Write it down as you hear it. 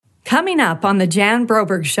Coming up on the Jan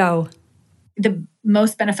Broberg Show. The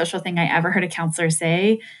most beneficial thing I ever heard a counselor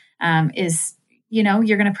say is, you're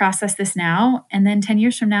going to process this now, and then 10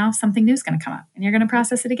 years from now, something new is going to come up, and you're going to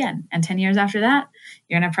process it again. And 10 years after that,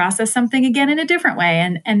 you're going to process something again in a different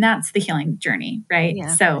way. And that's the healing journey, right? Yeah.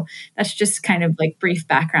 So that's just kind of like brief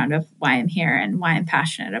background of why I'm here and why I'm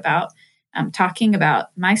passionate about talking about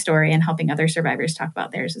my story and helping other survivors talk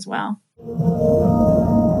about theirs as well.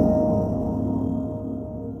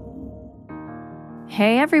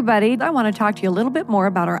 Hey, everybody. I want to talk to you a little bit more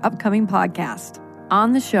about our upcoming podcast.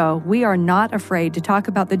 On the show, we are not afraid to talk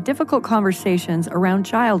about the difficult conversations around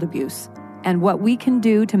child abuse and what we can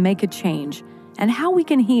do to make a change and how we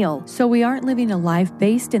can heal so we aren't living a life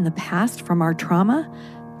based in the past from our trauma,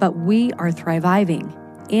 but we are thriving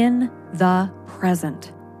in the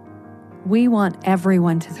present. We want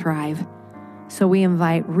everyone to thrive, so we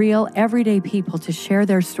invite real, everyday people to share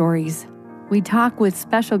their stories. We talk with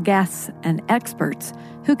special guests and experts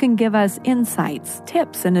who can give us insights,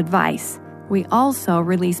 tips, and advice. We also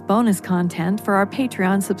release bonus content for our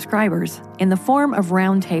Patreon subscribers in the form of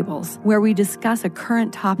roundtables where we discuss a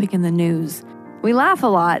current topic in the news. We laugh a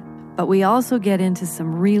lot, but we also get into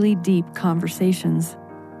some really deep conversations.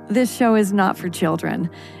 This show is not for children,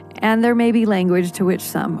 and there may be language to which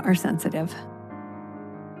some are sensitive.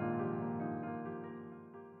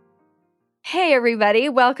 Hey, everybody.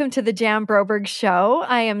 Welcome to the Jan Broberg Show.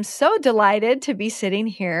 I am so delighted to be sitting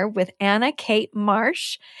here with AnnaKate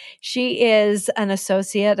Marsh. She is an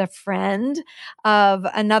associate, a friend of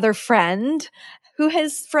another friend who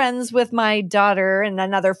is friends with my daughter and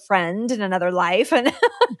another friend in another life. And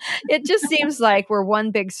it just seems like we're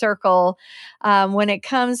one big circle. When it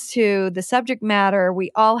comes to the subject matter,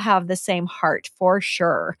 we all have the same heart for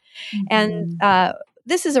sure. Mm-hmm. And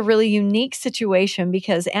this is a really unique situation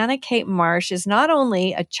because AnnaKate Marsh is not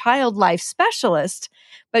only a child life specialist,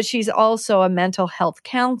 but she's also a mental health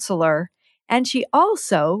counselor. And she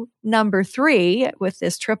also, number 3 with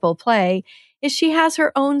this triple play, is she has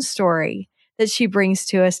her own story that she brings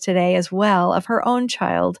to us today as well of her own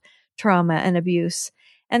child trauma and abuse.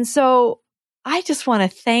 And so I just want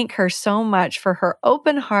to thank her so much for her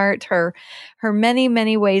open heart, her many,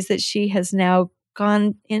 many ways that she has now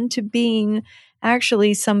gone into being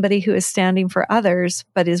actually somebody who is standing for others,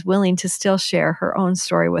 but is willing to still share her own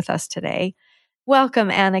story with us today. Welcome,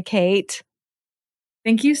 AnnaKate.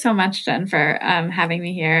 Thank you so much, Jen, for having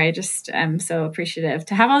me here. I just am so appreciative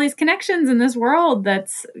to have all these connections in this world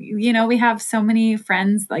that's, we have so many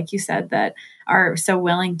friends, like you said, that are so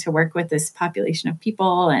willing to work with this population of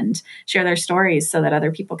people and share their stories so that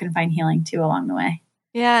other people can find healing too along the way.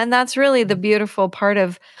 Yeah, and that's really the beautiful part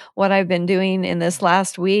of what I've been doing in this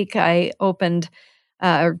last week. I opened,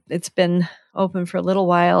 it's been open for a little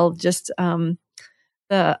while, just our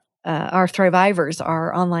Thrivivors,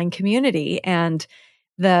 our online community, and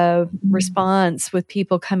the response with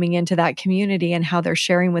people coming into that community and how they're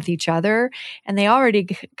sharing with each other. And they already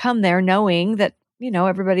come there knowing that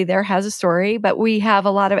everybody there has a story, but we have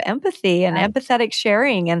a lot of empathy and empathetic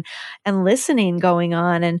sharing and listening going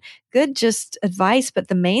on and good just advice. But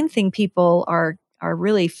the main thing people are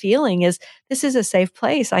really feeling is this is a safe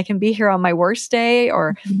place. I can be here on my worst day,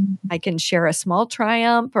 or I can share a small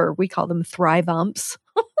triumph, or we call them Thrive-umps.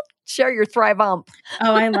 Share your Thrive-ump.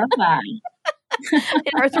 Oh, I love that.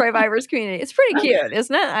 In our Thrivivors community. It's pretty cute,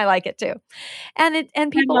 isn't it? I like it too.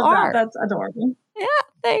 And people are. That's adorable. Yeah,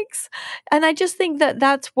 thanks. And I just think that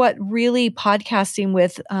that's what really podcasting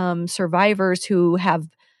with survivors who have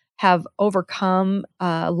overcome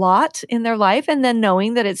a lot in their life, and then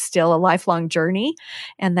knowing that it's still a lifelong journey.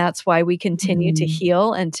 And that's why we continue to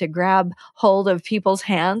heal and to grab hold of people's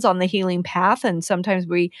hands on the healing path. And sometimes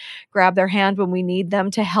we grab their hand when we need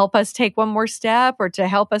them to help us take one more step, or to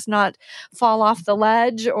help us not fall off the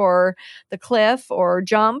ledge or the cliff, or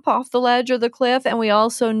jump off the ledge or the cliff. And we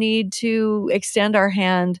also need to extend our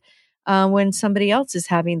hand when somebody else is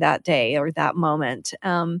having that day or that moment.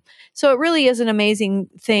 So it really is an amazing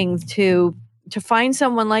thing to find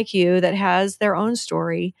someone like you that has their own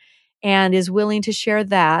story and is willing to share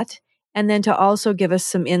that, and then to also give us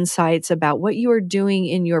some insights about what you are doing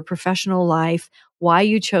in your professional life, why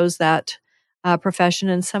you chose that profession,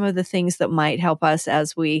 and some of the things that might help us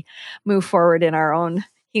as we move forward in our own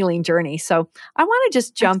healing journey. So I want to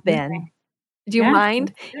just jump in. Do you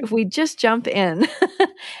mind if we just jump in?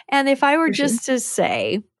 And if I were just to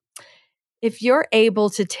say, if you're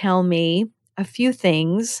able to tell me a few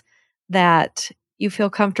things that you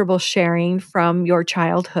feel comfortable sharing from your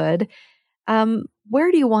childhood,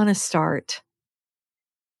 where do you want to start?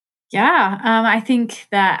 Yeah, I think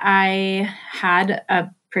that I had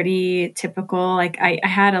a pretty typical, I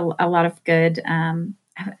had a lot of good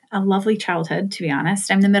a lovely childhood, to be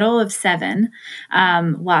honest. I'm the middle of 7.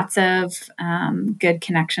 Lots of good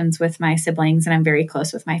connections with my siblings, and I'm very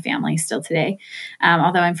close with my family still today.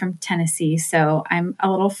 Although I'm from Tennessee, so I'm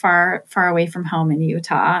a little far away from home in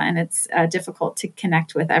Utah, and it's difficult to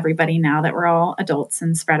connect with everybody now that we're all adults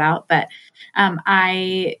and spread out. But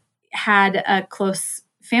I had a close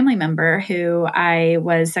family member who I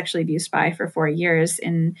was sexually abused by for 4 years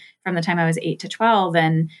from the time I was 8 to 12.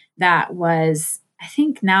 And that was, I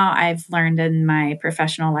think now I've learned in my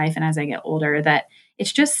professional life and as I get older that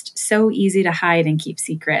it's just so easy to hide and keep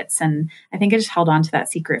secrets. And I think I just held on to that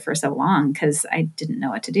secret for so long because I didn't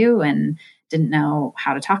know what to do and didn't know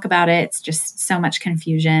how to talk about it. It's just so much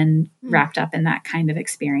confusion wrapped up in that kind of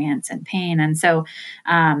experience and pain. And so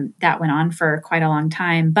that went on for quite a long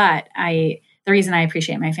time. But the reason I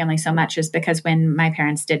appreciate my family so much is because when my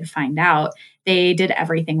parents did find out, they did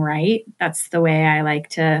everything right. That's the way I like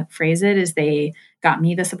to phrase it, is they got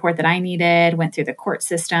me the support that I needed, went through the court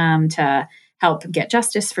system to help get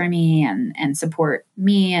justice for me and support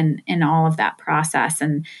me and in all of that process.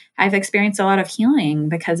 And I've experienced a lot of healing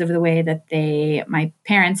because of the way that my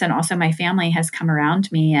parents and also my family has come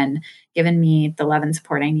around me and given me the love and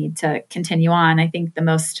support I need to continue on. I think the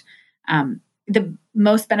most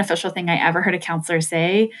beneficial thing I ever heard a counselor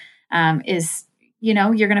say is, you're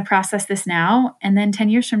going to process this now, and then 10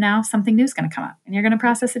 years from now, something new is going to come up and you're going to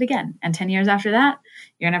process it again. And 10 years after that,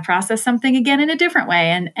 you're going to process something again in a different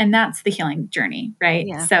way. And that's the healing journey, right?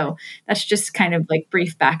 Yeah. So that's just kind of like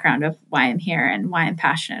brief background of why I'm here and why I'm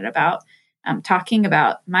passionate about talking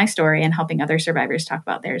about my story and helping other survivors talk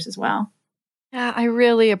about theirs as well. Yeah, I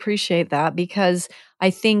really appreciate that, because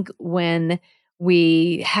I think when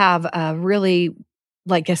we have a really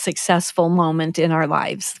like a successful moment in our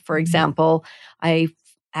lives, for example,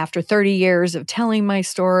 after 30 years of telling my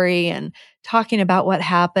story and talking about what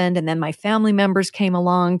happened, and then my family members came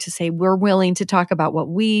along to say, we're willing to talk about what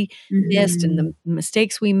we missed and the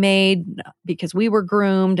mistakes we made because we were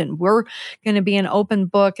groomed, and we're going to be an open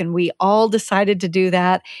book. And we all decided to do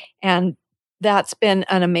that. And that's been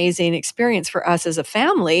an amazing experience for us as a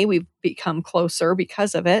family. We've become closer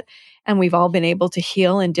because of it, and we've all been able to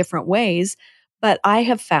heal in different ways. But I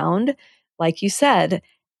have found, like you said,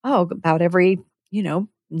 about every,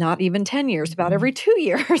 not even 10 years, about every 2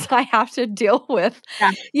 years, I have to deal with,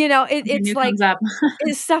 Yeah. It's like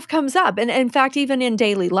stuff comes up. And in fact, even in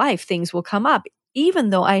daily life, things will come up, even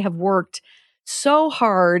though I have worked so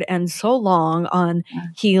hard and so long on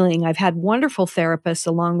healing. I've had wonderful therapists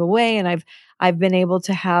along the way, and I've been able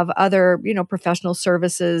to have other, professional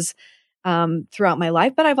services throughout my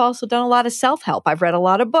life, but I've also done a lot of self-help. I've read a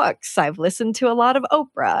lot of books. I've listened to a lot of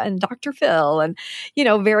Oprah and Dr. Phil and,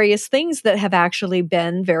 various things that have actually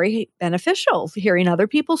been very beneficial. Hearing other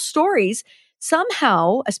people's stories,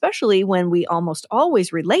 somehow, especially when we almost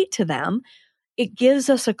always relate to them, it gives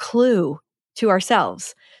us a clue to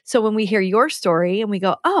ourselves. So when we hear your story and we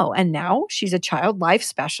go, oh, and now she's a child life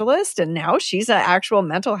specialist, and now she's an actual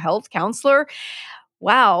mental health counselor.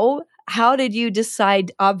 Wow. How did you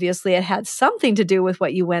decide? Obviously, it had something to do with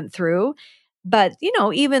what you went through. But,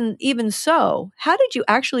 even so, how did you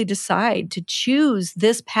actually decide to choose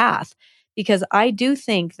this path? Because I do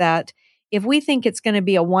think that if we think it's going to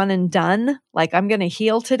be a one and done, like I'm going to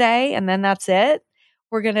heal today and then that's it,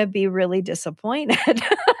 we're going to be really disappointed.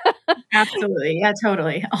 Absolutely. Yeah,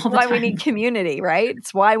 totally. All the why time. We need community, right?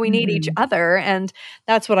 It's why we need each other. And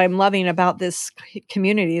that's what I'm loving about this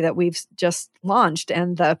community that we've just launched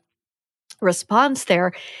and the response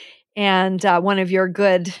there. And one of your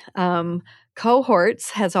good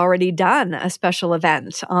cohorts has already done a special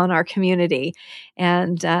event on our community.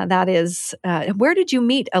 And that is, where did you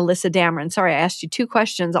meet Alyssa Dameron? Sorry, I asked you 2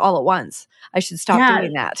 questions all at once. I should stop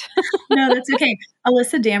doing that. No, that's okay.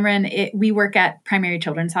 Alyssa Dameron, we work at Primary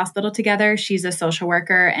Children's Hospital together. She's a social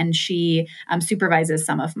worker, and she supervises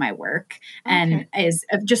some of my work and is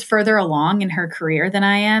just further along in her career than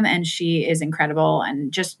I am. And she is incredible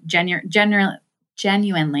and just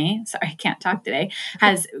genuinely, sorry, I can't talk today,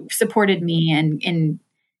 has supported me in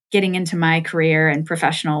getting into my career and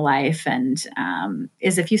professional life, and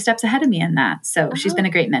is a few steps ahead of me in that. So she's been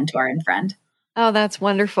a great mentor and friend. Oh, that's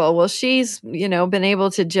wonderful. Well, she's, been able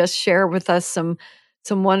to just share with us some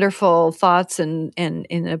wonderful thoughts and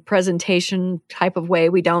in a presentation type of way.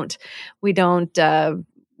 We don't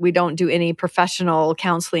do any professional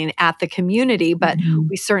counseling at the community, but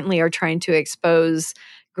we certainly are trying to expose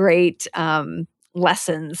great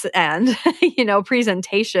lessons and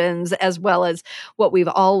presentations, as well as what we've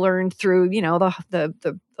all learned through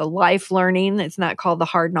the life learning. It's not called the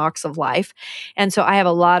hard knocks of life. And so I have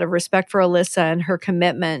a lot of respect for Alyssa and her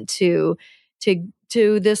commitment to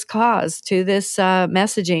this cause, to this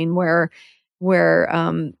messaging where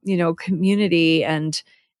community and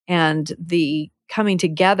the coming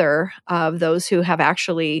together of those who have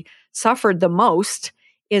actually suffered the most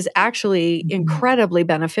is actually incredibly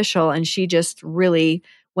beneficial. And she just really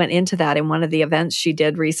went into that in one of the events she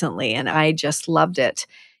did recently. And I just loved it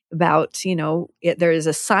about, there is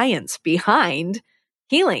a science behind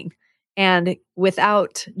healing. And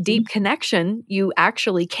without deep connection, you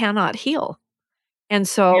actually cannot heal. And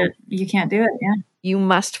so you can't do it. Yeah. You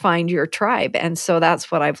must find your tribe. And so that's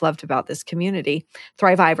what I've loved about this community.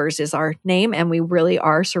 Thrivivors is our name, and we really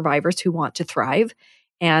are survivors who want to thrive.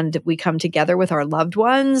 And we come together with our loved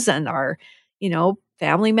ones and our,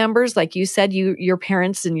 family members. Like you said, your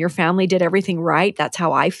parents and your family did everything right. That's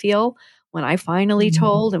how I feel. When I finally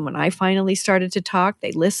told and when I finally started to talk,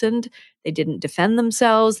 they listened. They didn't defend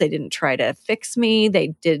themselves. They didn't try to fix me.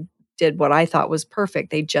 They did what I thought was perfect.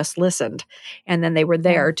 They just listened. And then they were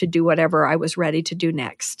there to do whatever I was ready to do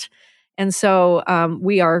next. And so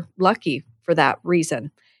we are lucky for that reason.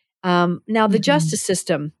 Now, the justice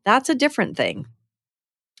system, that's a different thing.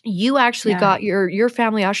 You actually got your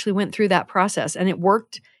family actually went through that process and it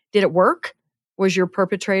worked. Did it work? Was your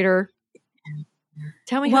perpetrator?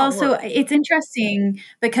 Tell me how it worked. So it's interesting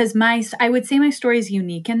because I would say my story is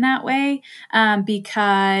unique in that way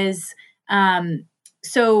because part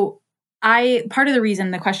of the reason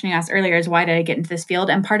the question you asked earlier is why did I get into this field?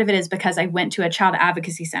 And part of it is because I went to a child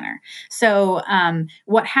advocacy center. So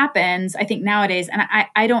what happens, I think nowadays, and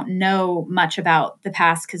I don't know much about the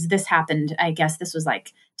past because this happened, I guess this was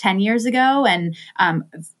like 10 years ago. And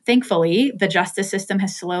thankfully, the justice system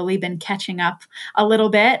has slowly been catching up a little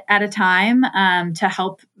bit at a time to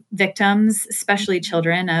help victims, especially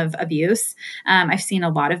children of abuse. I've seen a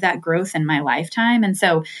lot of that growth in my lifetime. And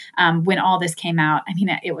so when all this came out, I mean,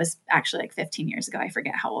 it was actually like 15 years ago. I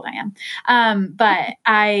forget how old I am. But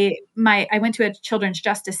I went to a children's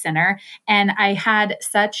justice center and I had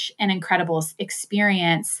such an incredible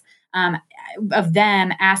experience of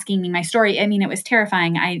them asking me my story. I mean, it was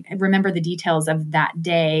terrifying. I remember the details of that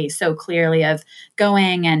day so clearly of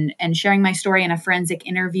going and sharing my story in a forensic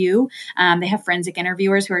interview. They have forensic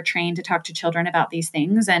interviewers who are trained to talk to children about these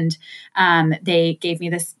things. And they gave me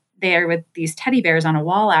this there with these teddy bears on a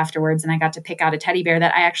wall afterwards. And I got to pick out a teddy bear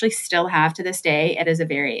that I actually still have to this day. It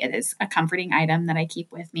is a comforting item that I keep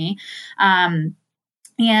with me.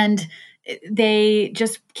 And they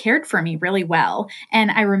just cared for me really well.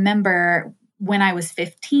 And I remember when I was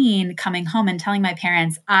 15 coming home and telling my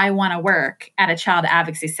parents, I want to work at a child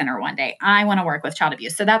advocacy center one day. I want to work with child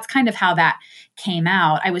abuse. So that's kind of how that came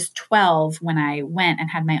out. I was 12 when I went and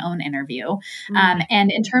had my own interview.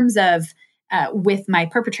 And in terms of with my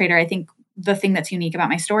perpetrator, I think the thing that's unique about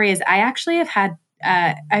my story is I actually have had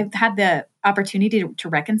I've had the opportunity to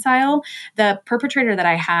reconcile. The perpetrator that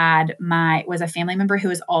I had was a family member who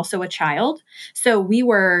was also a child. So we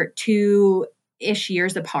were 2-ish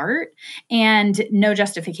years apart and no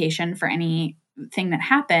justification for anything that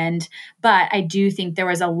happened. But I do think there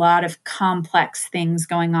was a lot of complex things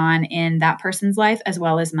going on in that person's life as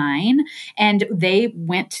well as mine. And they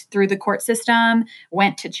went through the court system,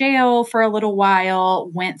 went to jail for a little while,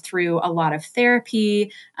 went through a lot of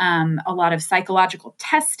therapy, a lot of psychological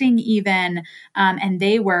testing even, and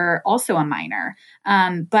they were also a minor.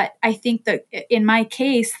 But I think that in my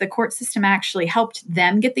case, the court system actually helped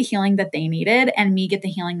them get the healing that they needed and me get the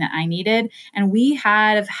healing that I needed. And we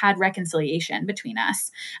have had reconciliation between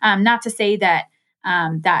us. Not to say that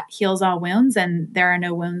that heals all wounds and there are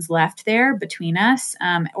no wounds left there between us,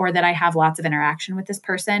 or that I have lots of interaction with this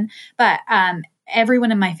person. But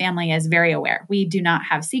everyone in my family is very aware. We do not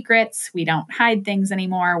have secrets. We don't hide things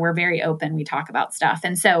anymore. We're very open. We talk about stuff.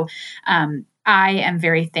 And so I am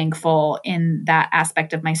very thankful in that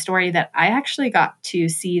aspect of my story that I actually got to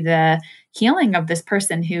see the healing of this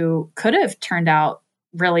person who could have turned out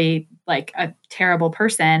really like a terrible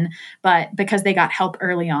person, but because they got help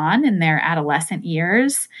early on in their adolescent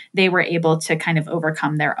years, they were able to kind of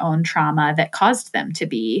overcome their own trauma that caused them to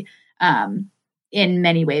be in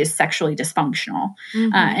many ways sexually dysfunctional.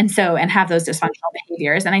 And have those dysfunctional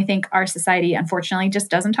behaviors. And I think our society, unfortunately,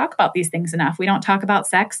 just doesn't talk about these things enough. We don't talk about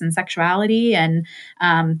sex and sexuality and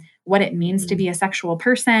what it means to be a sexual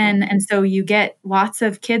person. And so you get lots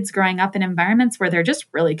of kids growing up in environments where they're just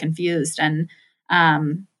really confused. And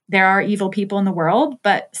there are evil people in the world,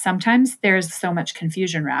 but sometimes there's so much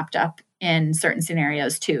confusion wrapped up in certain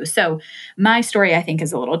scenarios too. So my story, I think,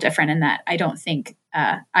 is a little different in that I don't think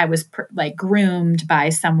I was groomed by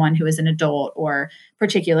someone who is an adult or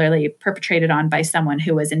particularly perpetrated on by someone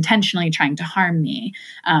who was intentionally trying to harm me.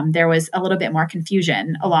 There was a little bit more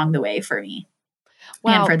confusion along the way for me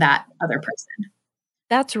and for that other person.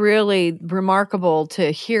 That's really remarkable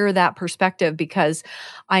to hear that perspective, because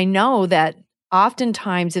I know that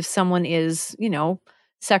oftentimes if someone is,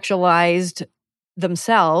 sexualized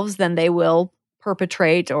themselves, then they will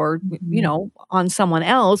perpetrate or, Mhm. on someone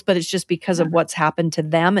else, but it's just because Yeah. of what's happened to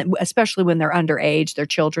them, and especially when they're underage, they're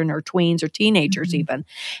children or tweens or teenagers Mhm. even.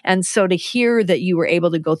 And so to hear that you were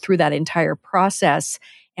able to go through that entire process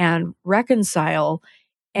and reconcile,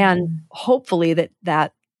 and Mhm. hopefully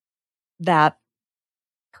that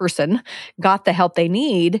person got the help they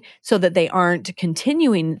need so that they aren't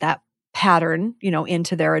continuing that pattern,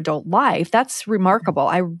 into their adult life. That's remarkable.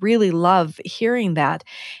 I really love hearing that.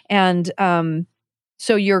 And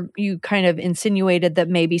so you kind of insinuated that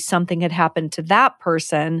maybe something had happened to that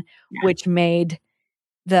person, Yeah. which made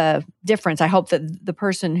the difference. I hope that the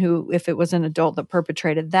person who, if it was an adult that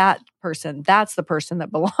perpetrated that person, that's the person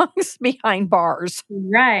that belongs behind bars.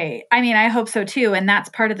 Right. I mean, I hope so too, and that's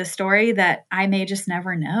part of the story that I may just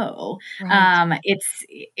never know. Right.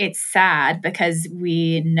 It's sad because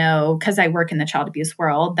we know, because I work in the child abuse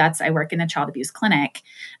world. I work in a child abuse clinic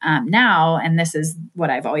now, and this is what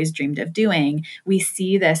I've always dreamed of doing. We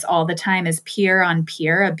see this all the time as peer on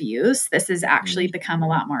peer abuse. This has actually become a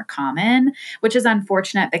lot more common, which is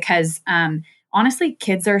unfortunate because honestly,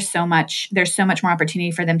 kids there's so much more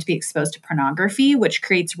opportunity for them to be exposed to pornography, which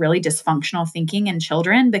creates really dysfunctional thinking in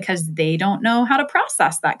children because they don't know how to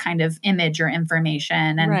process that kind of image or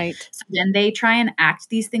information. And Right. so then they try and act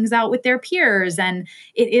these things out with their peers, and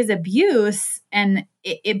it is abuse. And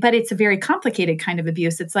but it's a very complicated kind of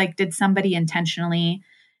abuse. It's like, did somebody intentionally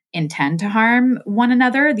intend to harm one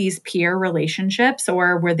another, these peer relationships,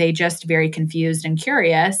 or were they just very confused and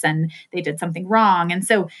curious and they did something wrong? And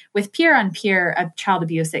so with peer on peer child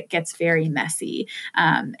abuse, it gets very messy.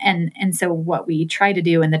 And so what we try to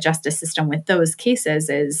do in the justice system with those cases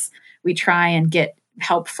is we try and get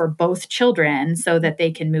help for both children so that they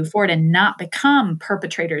can move forward and not become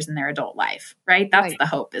perpetrators in their adult life, right? That's Right. the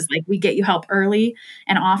hope, is like we get you help early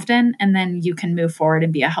and often, and then you can move forward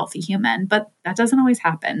and be a healthy human. But that doesn't always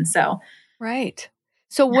happen. So Right.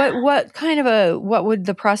 So what would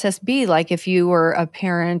the process be like if you were a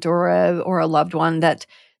parent or a loved one that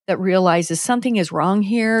realizes something is wrong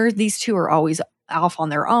here? These two are always off on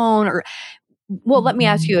their own. Or, well, let me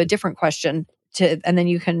ask Mhm. you a different question, and then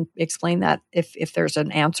you can explain that if there's an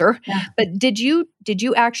answer. Yeah. But did you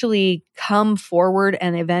actually come forward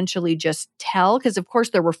and eventually just tell? Because of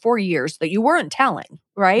course there were 4 years that you weren't telling,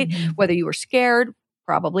 right? Mhm. Whether you were scared,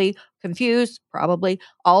 probably confused, probably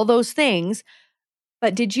all those things.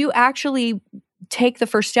 But did you actually take the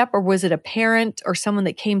first step, or was it a parent or someone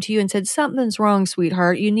that came to you and said, "Something's wrong,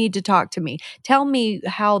 sweetheart. You need to talk to me"? Tell me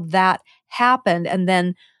how that happened, and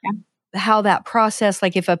then Yeah. how that process,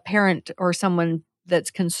 like if a parent or someone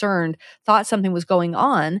that's concerned thought something was going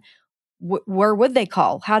on, where would they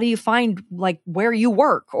call? How do you find, like, where you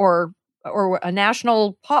work, or a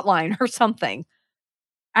national hotline or something?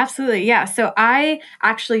 Absolutely. Yeah. So I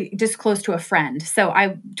actually disclosed to a friend. So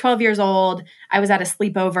 12 years old, I was at a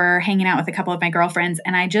sleepover hanging out with a couple of my girlfriends,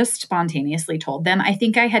 and I just spontaneously told them. I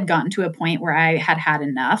think I had gotten to a point where I had had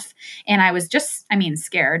enough, and I was just,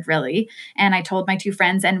 scared really. And I told my two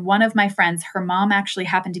friends, and one of my friends, her mom actually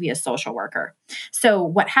happened to be a social worker. So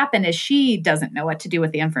what happened is she doesn't know what to do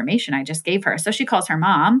with the information I just gave her. So she calls her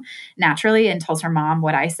mom naturally and tells her mom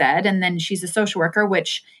what I said. And then she's a social worker,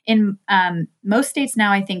 which in most states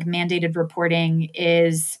now, I think mandated reporting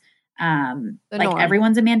is The like norm.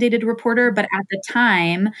 everyone's a mandated reporter. But at the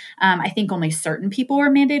time, I think only certain people were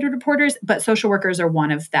mandated reporters, but social workers are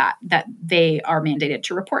one of that they are mandated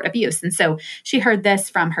to report abuse. And so she heard this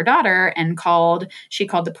from her daughter and she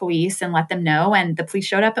called the police and let them know. And the police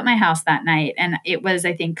showed up at my house that night. And it was,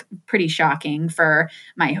 I think, pretty shocking for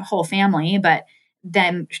my whole family. But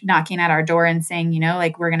them knocking at our door and saying,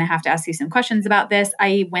 like, we're going to have to ask you some questions about this.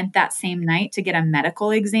 I went that same night to get a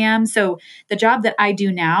medical exam. So the job that I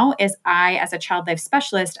do now is as a child life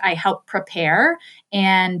specialist, I help prepare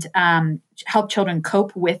and help children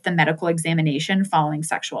cope with the medical examination following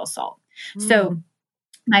sexual assault. Mm. So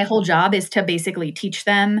my whole job is to basically teach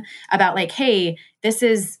them about, like, hey,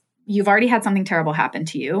 you've already had something terrible happen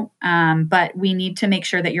to you, but we need to make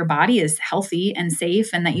sure that your body is healthy and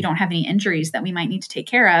safe and that you don't have any injuries that we might need to take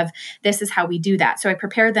care of. This is how we do that. So I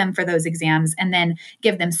prepare them for those exams and then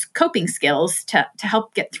give them coping skills to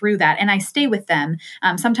help get through that. And I stay with them.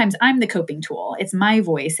 Sometimes I'm the coping tool. It's my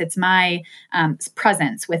voice. It's my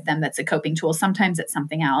presence with them that's a coping tool. Sometimes it's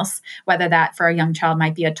something else, whether that for a young child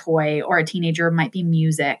might be a toy or a teenager might be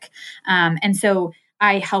music. And so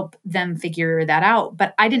I help them figure that out.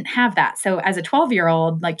 But I didn't have that. So as a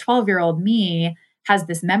 12-year-old, like 12-year-old me, has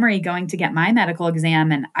this memory going to get my medical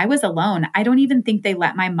exam, and I was alone. I don't even think they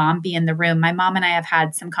let my mom be in the room. My mom and I have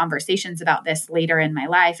had some conversations about this later in my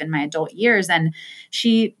life, in my adult years, and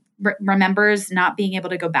she remembers not being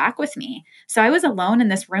able to go back with me. So I was alone in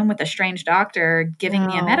this room with a strange doctor giving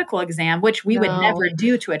me a medical exam, which we would never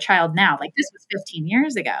do to a child now. Like, this was 15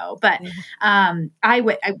 years ago, but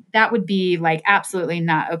that would be like absolutely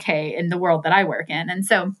not okay in the world that I work in. And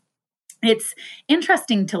so it's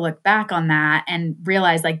interesting to look back on that and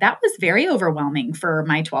realize like that was very overwhelming for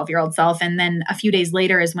my 12-year-old self. And then a few days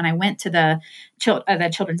later is when I went to the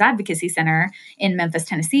Children's Advocacy Center in Memphis,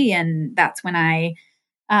 Tennessee. And that's when I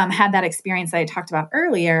had that experience that I talked about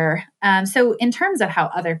earlier. So in terms of how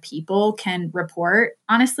other people can report,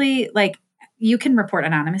 honestly, like, you can report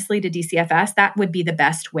anonymously to DCFS. That would be the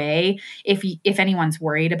best way if anyone's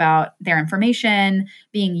worried about their information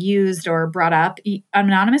being used or brought up.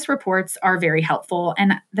 Anonymous reports are very helpful.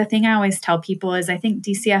 And the thing I always tell people is I think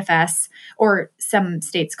DCFS, or some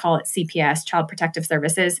states call it CPS, Child Protective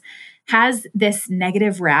Services, has this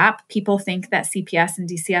negative rap. People think that CPS and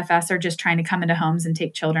DCFS are just trying to come into homes and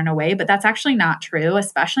take children away, but that's actually not true,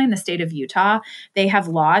 especially in the state of Utah. They have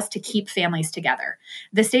laws to keep families together.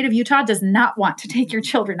 The state of Utah does not want to take your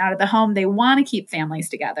children out of the home. They want to keep families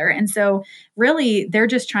together. And so really, they're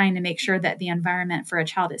just trying to make sure that the environment for a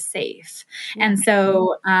child is safe. And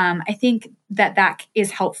so I think that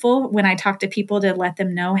is helpful when I talk to people to let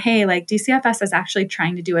them know, hey, like, DCFS is actually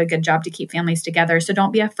trying to do a good job to keep families together. So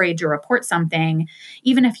don't be afraid to report something,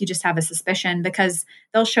 even if you just have a suspicion, because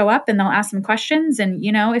they'll show up and they'll ask some questions. And,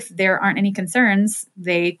 if there aren't any concerns,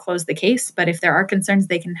 they close the case. But if there are concerns,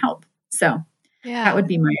 they can help. So that would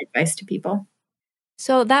be my advice to people.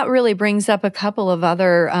 So that really brings up a couple of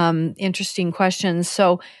other interesting questions.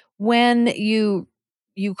 So when you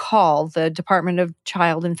call the Department of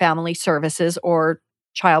Child and Family Services or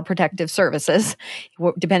Child Protective Services,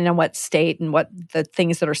 depending on what state and what the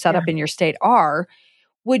things that are set up in your state are,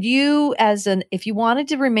 would you, if you wanted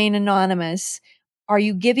to remain anonymous, are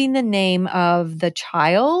you giving the name of the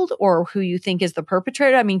child or who you think is the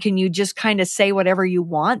perpetrator? I mean, can you just kind of say whatever you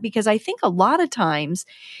want? Because I think a lot of times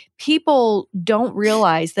people don't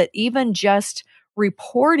realize that even just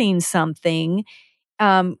reporting something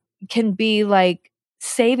can be like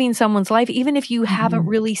saving someone's life, even if you haven't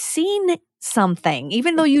really seen something,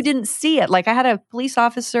 even though you didn't see it. Like, I had a police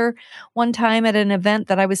officer one time at an event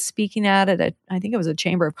that I was speaking at I think it was a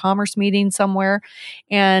Chamber of Commerce meeting somewhere,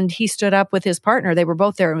 and he stood up with his partner. They were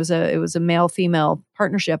both there. It was a male-female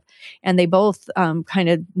partnership, and they both kind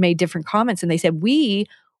of made different comments, and they said, we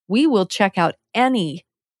will check out any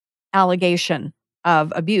allegation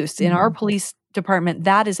of abuse in our police department.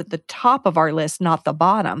 That is at the top of our list, not the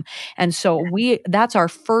bottom. And so that's our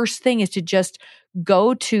first thing, is to just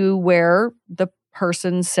go to where the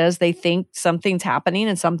person says they think something's happening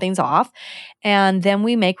and something's off. And then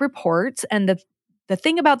we make reports. And the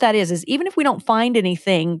thing about that is even if we don't find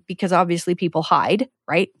anything, because obviously people hide,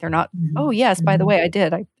 right? They're not, oh yes, by the way,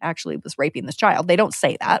 I actually was raping this child. They don't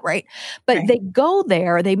say that, right? But they go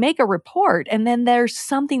there, they make a report, and then there's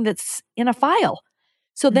something that's in a file.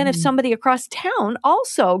 So then if somebody across town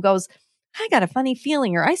also goes, I got a funny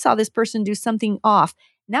feeling, or I saw this person do something off.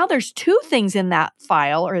 Now there's two things in that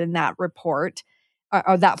file or in that report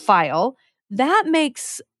or that file that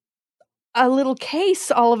makes a little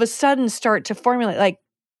case all of a sudden start to formulate, like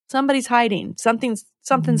somebody's hiding, something's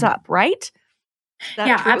up, right?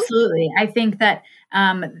 Yeah, true? Absolutely. I think that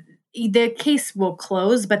the case will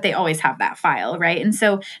close, but they always have that file, right? And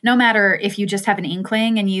so no matter if you just have an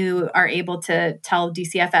inkling and you are able to tell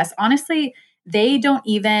DCFS, honestly, they don't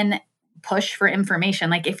even push for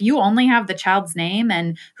information. Like, if you only have the child's name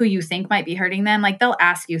and who you think might be hurting them, like, they'll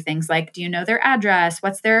ask you things like, do you know their address?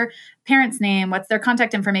 What's their parent's name? What's their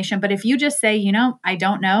contact information? But if you just say, I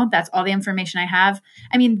don't know, that's all the information I have.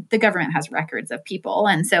 I mean, the government has records of people,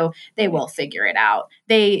 and so they will figure it out.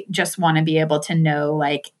 They just want to be able to know,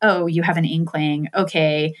 like, oh, you have an inkling.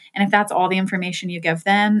 Okay. And if that's all the information you give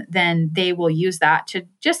them, then they will use that to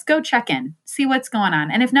just go check in, see what's going on.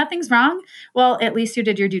 And if nothing's wrong, well, at least you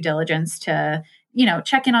did your due diligence to,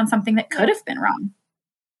 check in on something that could have been wrong.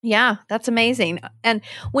 Yeah, that's amazing. And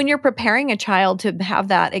when you're preparing a child to have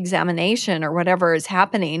that examination or whatever is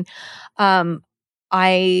happening,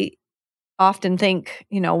 I often think,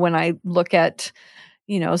 when I look at,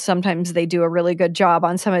 sometimes they do a really good job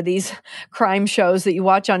on some of these crime shows that you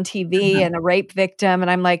watch on TV and a rape victim.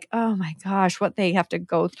 And I'm like, oh my gosh, what they have to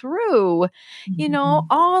go through,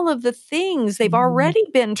 all of the things they've already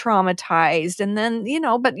been traumatized. And then,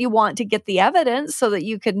 but you want to get the evidence so that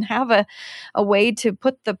you can have a way to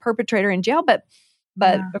put the perpetrator in jail. But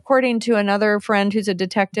But according to another friend who's a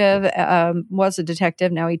detective, was a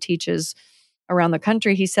detective, now he teaches around the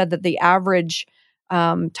country, he said that the average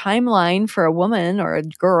timeline for a woman or a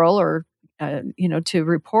girl or, to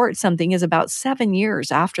report something is about 7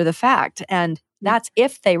 years after the fact. And that's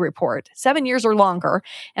if they report 7 years or longer.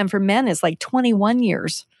 And for men, it's like 21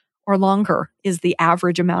 years or longer is the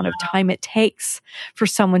average amount of time it takes for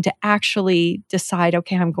someone to actually decide,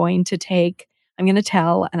 okay, I'm going to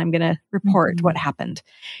tell, and I'm going to report what happened.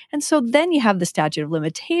 And so then you have the statute of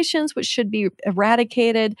limitations, which should be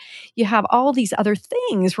eradicated. You have all these other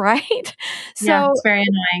things, right? So it's very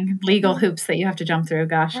annoying. Legal hoops that you have to jump through.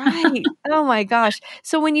 Gosh. Right. Oh my gosh.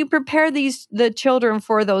 So when you prepare the children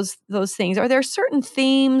for those things, are there certain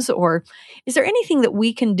themes, or is there anything that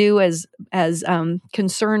we can do as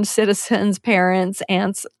concerned citizens, parents,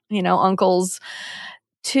 aunts, uncles,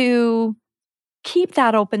 to keep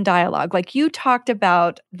that open dialogue? Like you talked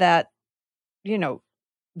about that,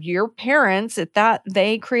 your parents,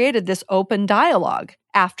 they created this open dialogue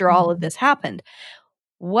after all of this happened.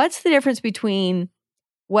 What's the difference between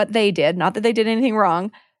what they did, not that they did anything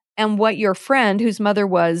wrong, and what your friend, whose mother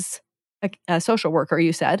was a social worker,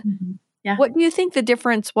 you said, what do you think the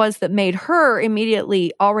difference was that made her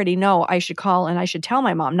immediately already know I should call and I should tell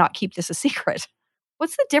my mom, not keep this a secret?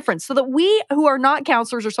 What's the difference so that we who are not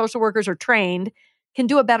counselors or social workers or trained can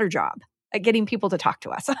do a better job at getting people to talk to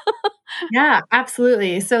us? Yeah,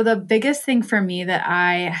 absolutely. So the biggest thing for me that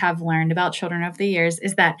I have learned about children over the years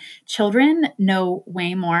is that children know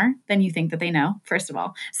way more than you think that they know, first of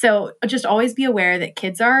all. So just always be aware that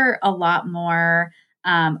kids are a lot more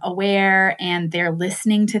aware, and they're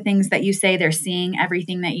listening to things that you say. They're seeing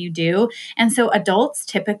everything that you do. And so adults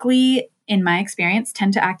typically, in my experience,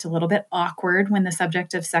 tend to act a little bit awkward when the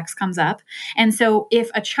subject of sex comes up. And so if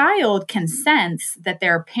a child can sense that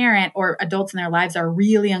their parent or adults in their lives are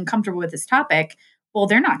really uncomfortable with this topic, well,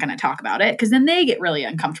 they're not going to talk about it because then they get really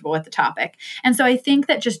uncomfortable with the topic. And so I think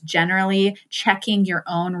that just generally checking your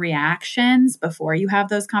own reactions before you have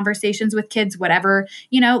those conversations with kids, whatever,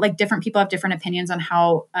 like different people have different opinions on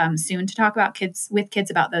how soon to talk about kids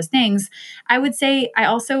about those things. I would say I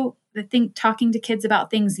also think talking to kids about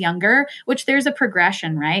things younger, which there's a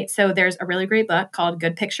progression, right? So there's a really great book called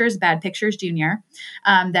Good Pictures, Bad Pictures Junior,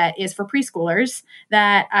 that is for preschoolers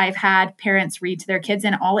that I've had parents read to their kids.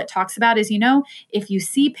 And all it talks about is, if you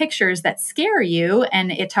see pictures that scare you, and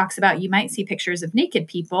it talks about you might see pictures of naked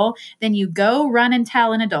people, then you go run and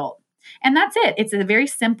tell an adult. And that's it. It's a very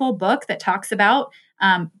simple book that talks about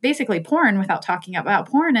basically porn without talking about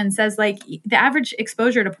porn, and says like the average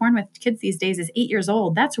exposure to porn with kids these days is 8 years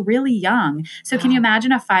old. That's really young. So can you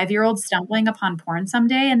imagine a 5-year-old stumbling upon porn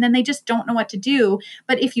someday and then they just don't know what to do?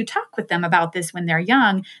 But if you talk with them about this when they're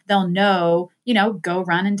young, they'll know, go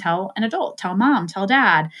run and tell an adult, tell mom, tell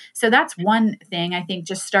dad. So that's one thing, I think,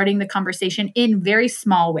 just starting the conversation in very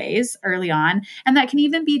small ways early on. And that can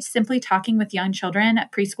even be simply talking with young children,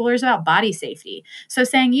 preschoolers, about body safety. So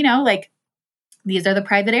saying, these are the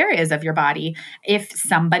private areas of your body. If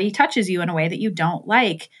somebody touches you in a way that you don't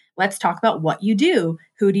like, let's talk about what you do.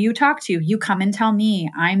 Who do you talk to? You come and tell me.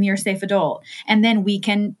 I'm your safe adult. And then we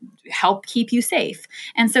can help keep you safe.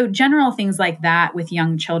 And so general things like that with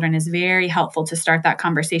young children is very helpful to start that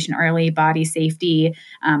conversation early. Body safety,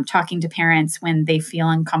 talking to parents when they feel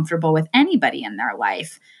uncomfortable with anybody in their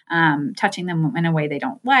life, touching them in a way they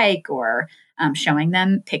don't like, or showing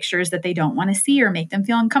them pictures that they don't want to see or make them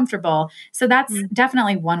feel uncomfortable. So that's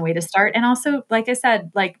definitely one way to start. And also, like I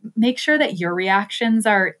said, make sure that your reactions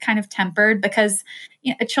are kind of tempered, because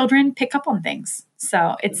children pick up on things.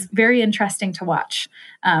 So it's very interesting to watch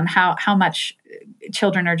how much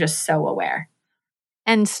children are just so aware.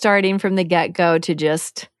 And starting from the get-go to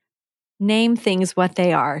just name things what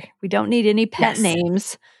they are. We don't need any pet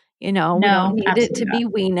names. We don't need it to be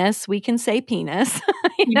weenus. We can say penis.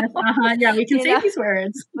 Yeah, we can say these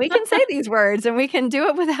words. We can say these words, and we can do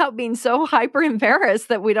it without being so hyper embarrassed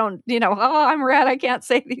that we don't, I'm red, I can't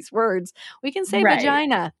say these words. We can say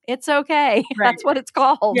vagina. It's okay. Right. That's what it's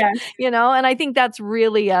called. Yes. And I think that's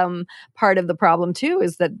really part of the problem too,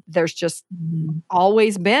 is that there's just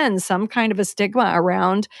always been some kind of a stigma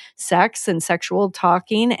around sex and sexual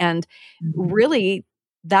talking. And really,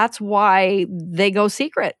 that's why they go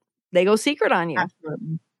secret. They go secret on you.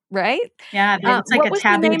 Absolutely. Right? Yeah. It's like a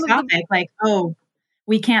taboo topic.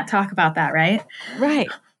 We can't talk about that, right? Right.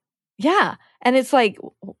 Yeah. And it's like,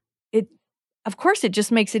 of course, it just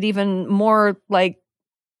makes it even more like,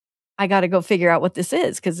 I got to go figure out what this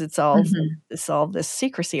is, because it's all this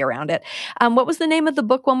secrecy around it. What was the name of the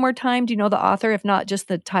book one more time? Do you know the author, if not just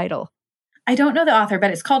the title? I don't know the author, but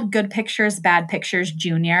it's called Good Pictures, Bad Pictures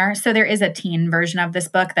Junior. So there is a teen version of this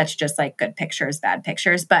book that's just like Good Pictures, Bad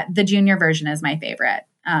Pictures, but the junior version is my favorite.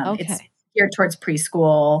 It's Okay. geared towards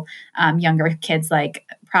preschool, younger kids, like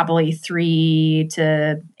probably 3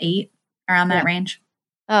 to 8, around that Yeah. range.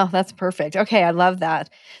 Oh, that's perfect. Okay, I love that.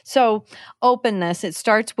 So, openness, it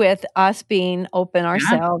starts with us being open Yeah,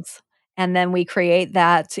 ourselves, and then we create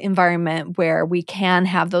that environment where we can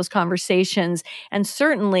have those conversations. And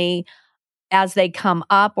certainly, as they come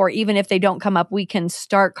up, or even if they don't come up, we can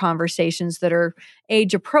start conversations that are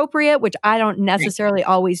age appropriate, which I don't right. necessarily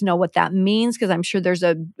always know what that means because I'm sure there's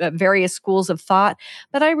a various schools of thought.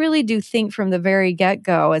 But I really do think from the very get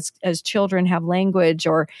go, as children have language,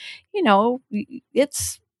 or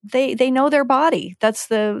it's they know their body. That's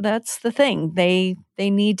the thing. They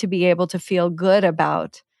need to be able to feel good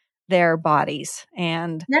about their bodies,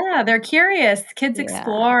 and Yeah, they're curious. Kids yeah,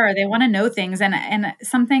 explore. They want to know things. And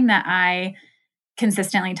something that I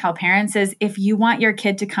consistently tell parents is if you want your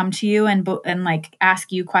kid to come to you and like ask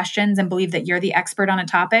you questions and believe that you're the expert on a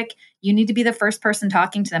topic, you need to be the first person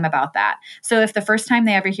talking to them about that. So if the first time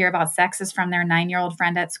they ever hear about sex is from their 9-year-old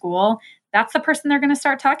friend at school, that's the person they're going to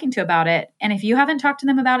start talking to about it. And if you haven't talked to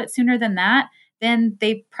them about it sooner than that, then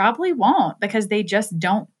they probably won't because they just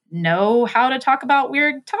don't know how to talk about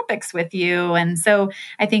weird topics with you. And so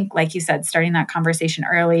I think, like you said, starting that conversation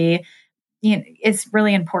early, it's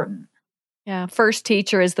really important. yeah, first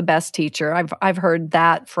teacher is the best teacher. I've heard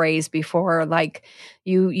that phrase before. Like,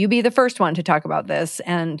 you be the first one to talk about this,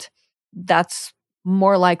 and that's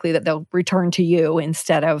more likely that they'll return to you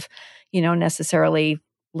instead of, necessarily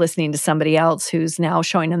listening to somebody else who's now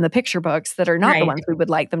showing them the picture books that are not the Right. ones we would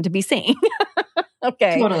like them to be seeing.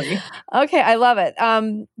 Okay, Totally. okay, I love it.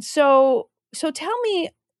 So tell me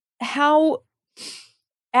how,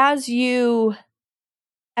 as you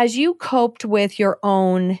coped with your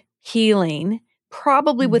own healing,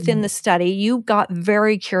 probably within Mhm. the study, you got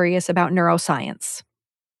very curious about neuroscience.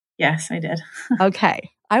 Yes, I did.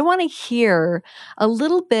 Okay. I want to hear a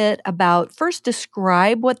little bit about, first,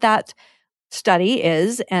 describe what that study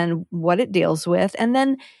is and what it deals with, and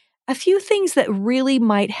then a few things that really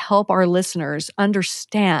might help our listeners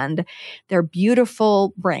understand their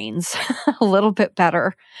beautiful brains a little bit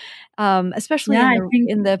better, especially Yeah, in I the think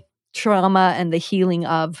in the trauma and the healing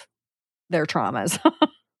of their traumas.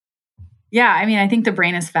 yeah, I mean, I think the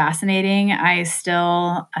brain is fascinating. I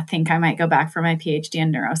think I might go back for my PhD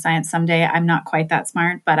in neuroscience someday. I'm not quite that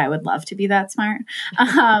smart, but I would love to be that smart.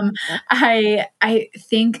 I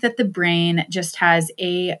think that the brain just has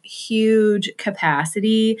a huge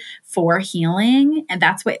capacity for healing, and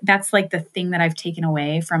that's like the thing that I've taken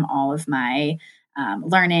away from all of my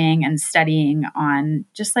learning and studying on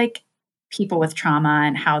just like people with trauma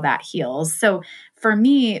and how that heals. So for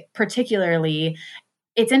me, particularly,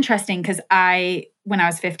 it's interesting because when I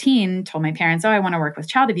was 15, told my parents, oh, I want to work with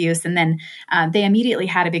child abuse. And then they immediately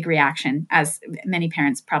had a big reaction, as many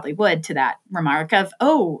parents probably would, to that remark of,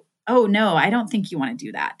 oh no, I don't think you want to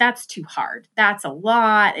do that. That's too hard. That's a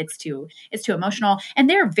lot. It's too emotional. And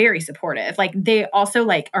they're very supportive. Like they also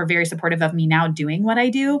like are very supportive of me now doing what I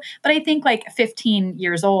do. But I think like 15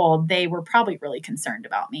 years old, they were probably really concerned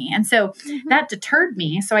about me. And so Mhm. that deterred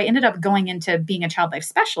me. So I ended up going into being a child life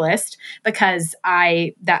specialist because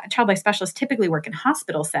that child life specialists typically work in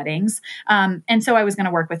hospital settings. And so I was going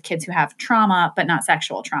to work with kids who have trauma, but not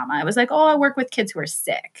sexual trauma. I was like, oh, I work with kids who are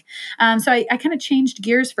sick. So I kind of changed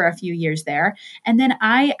gears for a few years there. And then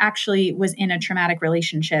I actually was in a traumatic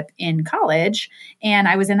relationship in college, and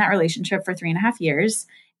I was in that relationship for 3.5 years.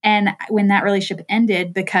 And when that relationship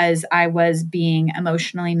ended, because I was being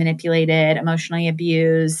emotionally manipulated, emotionally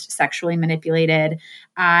abused, sexually manipulated,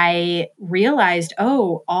 I realized,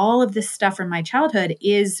 oh, all of this stuff from my childhood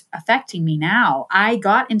is affecting me now. I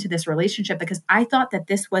got into this relationship because I thought that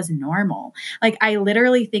this was normal. Like, I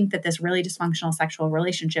literally think that this really dysfunctional sexual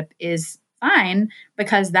relationship is fine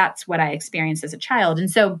because that's what I experienced as a child. And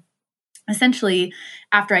so, essentially,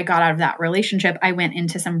 after I got out of that relationship, I went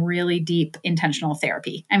into some really deep intentional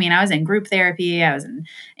therapy. I mean, I was in group therapy, I was in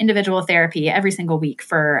individual therapy every single week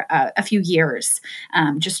for a few years,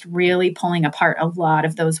 just really pulling apart a lot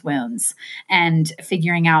of those wounds and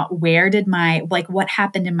figuring out what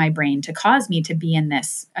happened in my brain to cause me to be in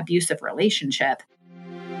this abusive relationship.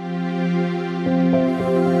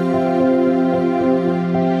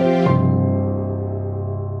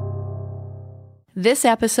 This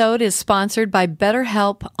episode is sponsored by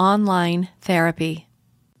BetterHelp Online Therapy.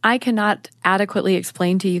 I cannot adequately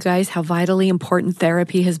explain to you guys how vitally important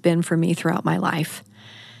therapy has been for me throughout my life.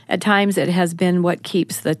 At times, it has been what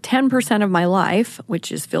keeps the 10% of my life,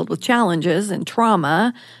 which is filled with challenges and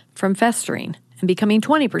trauma, from festering. and becoming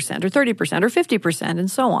 20% or 30% or 50%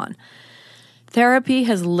 and so on. Therapy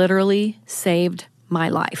has literally saved my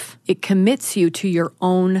life. It commits you to your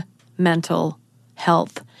own mental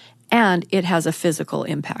health, and it has a physical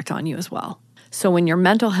impact on you as well. So when your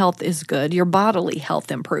mental health is good, your bodily health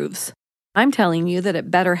improves. I'm telling you that at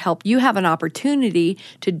BetterHelp, you have an opportunity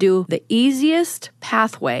to do the easiest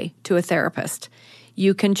pathway to a therapist.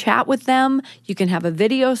 You can chat with them, you can have a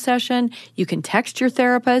video session, you can text your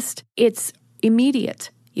therapist. It's immediate.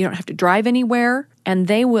 You don't have to drive anywhere, and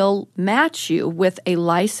they will match you with a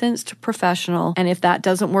licensed professional. And if that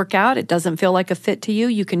doesn't work out, it doesn't feel like a fit to you,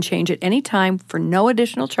 you can change at any time for no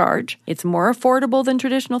additional charge. It's more affordable than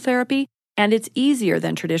traditional therapy, and it's easier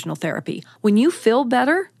than traditional therapy. When you feel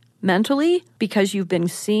better mentally because you've been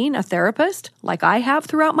seeing a therapist like I have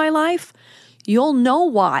throughout my life, you'll know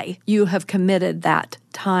why you have committed that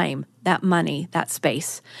time, that money, that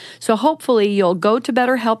space. So hopefully you'll go to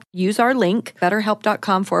BetterHelp, use our link,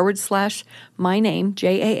 betterhelp.com/my name,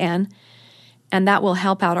 JAN, and that will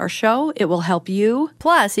help out our show. It will help you.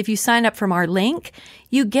 Plus, if you sign up from our link,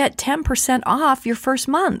 you get 10% off your first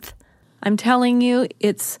month. I'm telling you,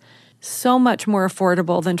 it's so much more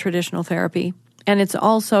affordable than traditional therapy. And it's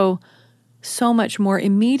also so much more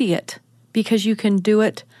immediate because you can do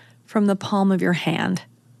it from the palm of your hand.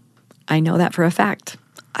 I know that for a fact.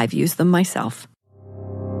 I've used them myself.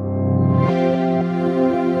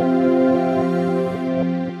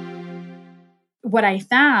 What I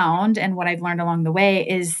found and what I've learned along the way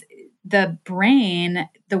is the brain,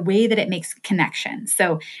 the way that it makes connections.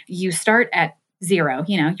 So you start at zero,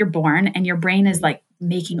 you're born and your brain is like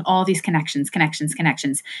making all these connections,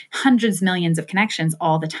 hundreds, millions of connections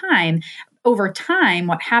all the time. Over time,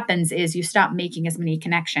 what happens is you stop making as many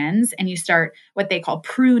connections and you start what they call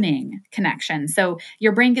pruning connections. So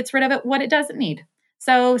your brain gets rid of what it doesn't need.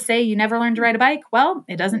 So say you never learned to ride a bike. Well,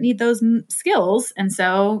 it doesn't need those skills. And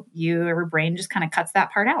so your brain just kind of cuts that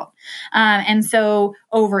part out. And so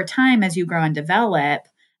over time, as you grow and develop,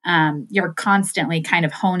 you're constantly kind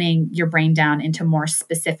of honing your brain down into more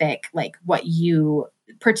specific, like what you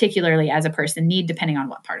particularly as a person need, depending on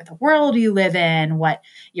what part of the world you live in, what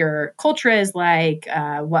your culture is like,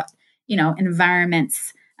 what,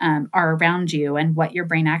 environments are around you and what your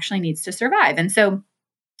brain actually needs to survive. And so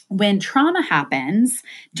when trauma happens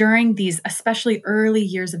during these especially early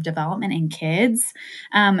years of development in kids,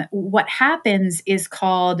 what happens is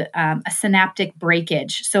called a synaptic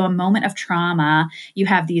breakage. So a moment of trauma, you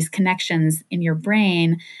have these connections in your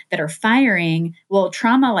brain that are firing. Well,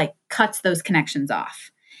 trauma like cuts those connections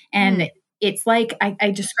off. And it's like,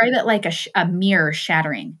 I describe it like a mirror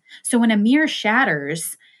shattering. So when a mirror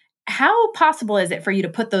shatters, how possible is it for you to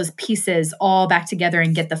put those pieces all back together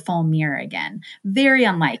and get the full mirror again? Very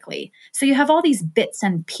unlikely. So you have all these bits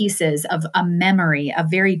and pieces of a memory, a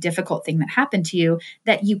very difficult thing that happened to you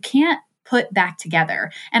that you can't put back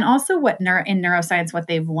together. And also in neuroscience, what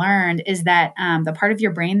they've learned is that the part of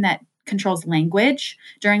your brain that controls language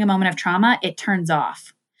during a moment of trauma, it turns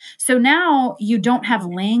off. So now you don't have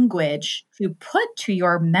language to put to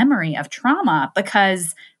your memory of trauma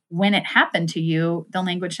because when it happened to you, the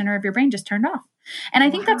language center of your brain just turned off. And I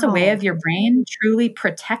think that's a way of your brain truly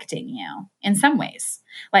protecting you in some ways.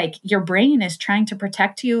 Like your brain is trying to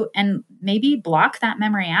protect you and maybe block that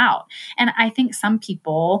memory out. And I think some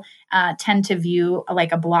people tend to view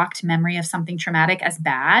like a blocked memory of something traumatic as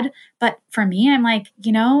bad. But for me, I'm like,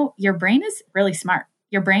 your brain is really smart.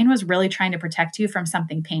 Your brain was really trying to protect you from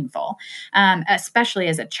something painful, especially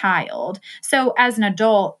as a child. So as an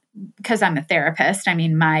adult, because I'm a therapist,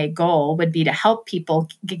 my goal would be to help people,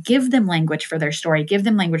 give them language for their story, give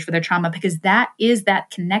them language for their trauma, because that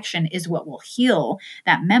connection is what will heal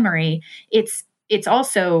that memory. It's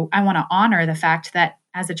also, I want to honor the fact that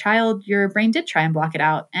as a child, your brain did try and block it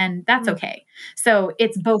out, and that's okay. So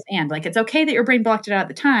it's both and. Like, it's okay that your brain blocked it out at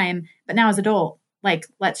the time, but now as an adult, like,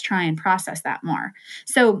 let's try and process that more.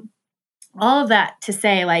 So all of that to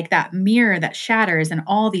say, like, that mirror that shatters and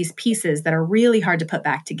all these pieces that are really hard to put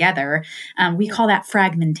back together, we call that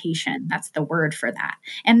fragmentation. That's the word for that.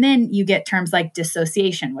 And then you get terms like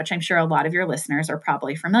dissociation, which I'm sure a lot of your listeners are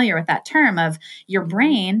probably familiar with that term of your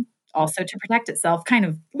brain also to protect itself kind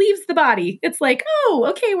of leaves the body. It's like, oh,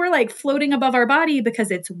 okay, we're like floating above our body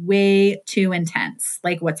because it's way too intense.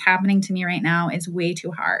 Like what's happening to me right now is way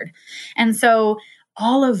too hard. And so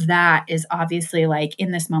all of that is obviously like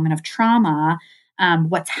in this moment of trauma,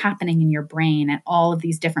 what's happening in your brain and all of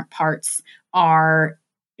these different parts are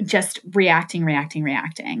just reacting.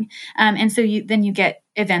 And so then you get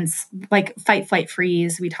events like fight, flight,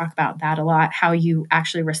 freeze. We talk about that a lot, how you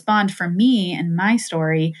actually respond. For me and my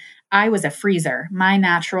story, I was a freezer. My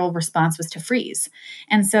natural response was to freeze.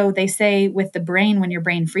 And so they say with the brain, when your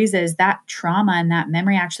brain freezes, that trauma and that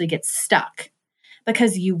memory actually gets stuck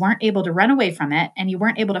because you weren't able to run away from it and you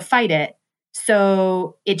weren't able to fight it.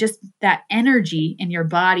 So it just, that energy in your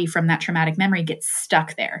body from that traumatic memory gets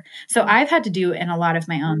stuck there. So I've had to do in a lot of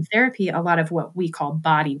my own therapy, a lot of what we call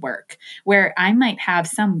body work, where I might have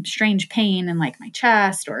some strange pain in like my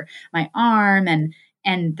chest or my arm.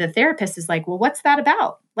 And the therapist is like, well, what's that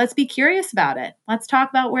about? Let's be curious about it. Let's talk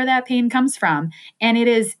about where that pain comes from. And it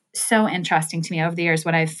is so interesting to me over the years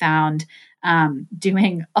what I've found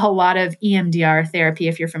doing a lot of EMDR therapy,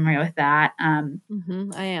 if you're familiar with that. I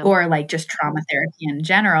am. Or like just trauma therapy in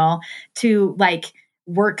general, to like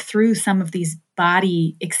work through some of these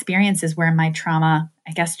body experiences where my trauma,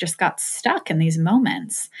 I guess, just got stuck in these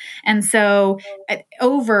moments. And so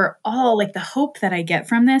overall, like the hope that I get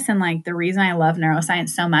from this and like the reason I love neuroscience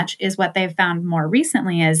so much is what they've found more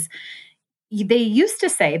recently is they used to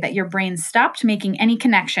say that your brain stopped making any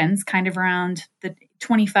connections kind of around the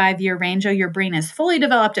 25-year range. Oh, your brain is fully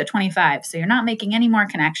developed at 25, so you're not making any more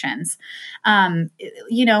connections.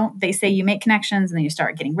 They say you make connections and then you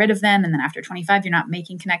start getting rid of them. And then after 25, you're not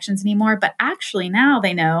making connections anymore. But actually now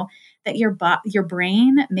they know that your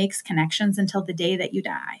brain makes connections until the day that you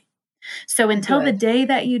die. So until the day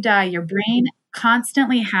that you die, your brain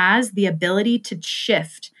constantly has the ability to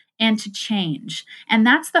shift and to change. And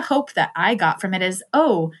that's the hope that I got from it is,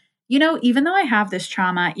 even though I have this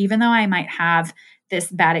trauma, even though I might have this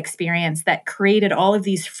bad experience that created all of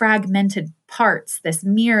these fragmented parts, this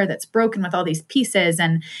mirror that's broken with all these pieces,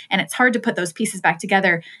 and it's hard to put those pieces back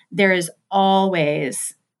together, there is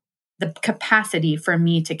always the capacity for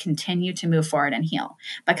me to continue to move forward and heal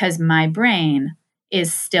because my brain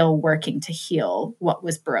is still working to heal what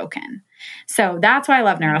was broken. So that's why I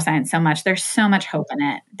love neuroscience so much. There's so much hope in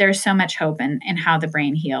it. There's so much hope in how the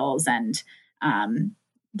brain heals and,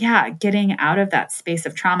 getting out of that space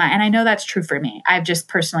of trauma. And I know that's true for me. I've just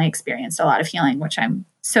personally experienced a lot of healing, which I'm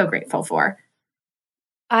so grateful for.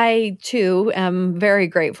 I too am very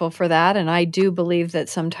grateful for that. And I do believe that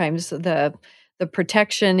sometimes the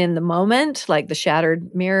protection in the moment, like the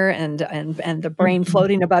shattered mirror and the brain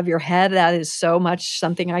floating above your head, that is so much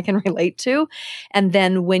something I can relate to. And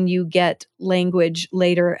then when you get language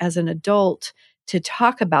later as an adult to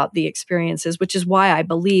talk about the experiences, which is why I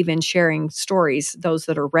believe in sharing stories, those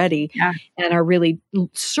that are ready and are really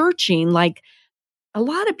searching. Like a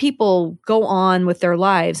lot of people go on with their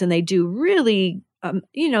lives and they do really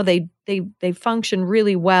they function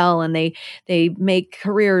really well and they make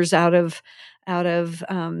careers out of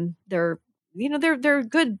they're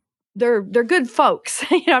good. They're good folks.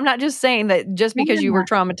 I'm not just saying that just because you were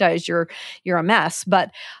traumatized, you're a mess.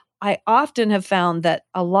 But I often have found that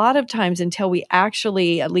a lot of times until we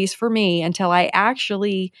actually, at least for me, until I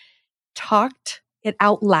actually talked it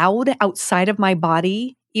out loud outside of my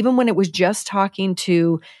body, even when it was just talking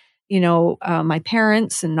to, my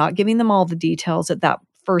parents and not giving them all the details at that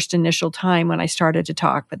first initial time when I started to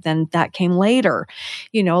talk, but then that came later,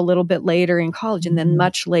 a little bit later in college and then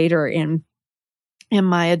much later in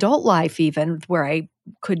my adult life, even where I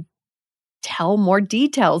could tell more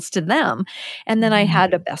details to them. And then I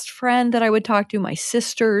had a best friend that I would talk to, my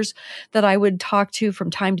sisters that I would talk to from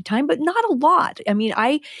time to time, but not a lot. I mean,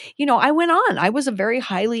 I went on. I was a very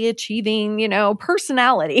highly achieving,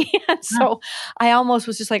 personality. And so I almost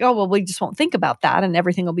was just like, oh, well, we just won't think about that and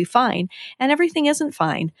everything will be fine. And everything isn't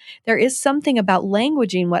fine. There is something about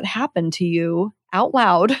languaging what happened to you out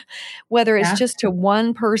loud, whether it's just to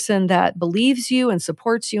one person that believes you and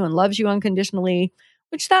supports you and loves you unconditionally,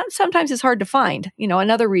 which that sometimes is hard to find.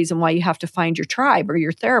 Another reason why you have to find your tribe or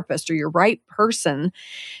your therapist or your right persons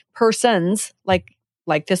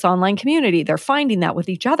like this online community. They're finding that with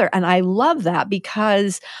each other. And I love that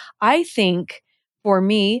because I think for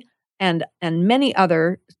me and many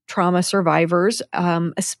other trauma survivors,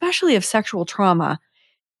 especially of sexual trauma,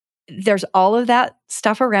 there's all of that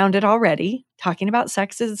stuff around it already. Talking about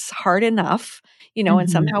sex is hard enough, and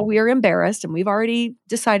somehow we are embarrassed and we've already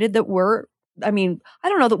decided that I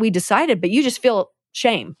don't know that we decided, but you just feel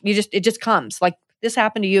shame. It just comes like this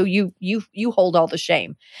happened to you. You hold all the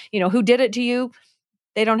shame. Who did it to you?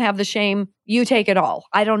 They don't have the shame. You take it all.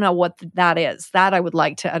 I don't know what that is. That I would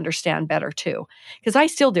like to understand better too, because I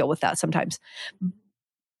still deal with that sometimes.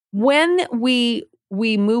 When we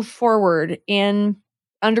move forward in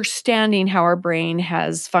understanding how our brain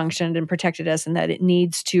has functioned and protected us and that it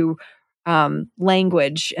needs to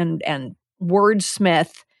language and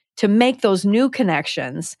wordsmith to make those new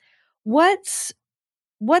connections, what's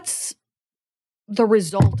the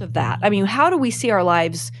result of that? I mean, how do we see our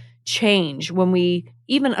lives change when we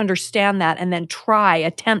even understand that and then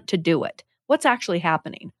attempt to do it? What's actually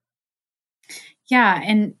happening? Yeah.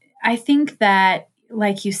 And I think that,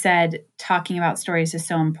 like you said, talking about stories is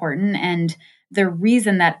so important. And the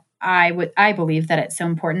reason that I believe that it's so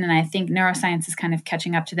important, and I think neuroscience is kind of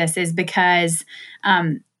catching up to this, is because,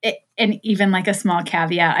 and even like a small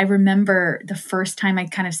caveat, I remember the first time I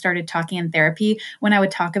kind of started talking in therapy, when I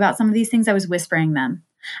would talk about some of these things, I was whispering them.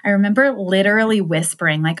 I remember literally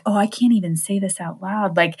whispering, like, oh, I can't even say this out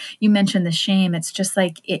loud. Like you mentioned the shame. It's just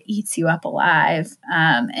like it eats you up alive.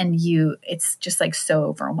 It's just like so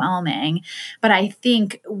overwhelming. But I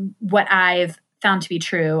think what I've found to be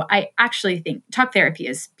true, I actually think talk therapy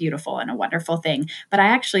is beautiful and a wonderful thing. But I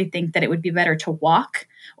actually think that it would be better to walk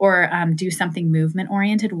or do something movement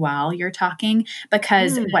oriented while you're talking,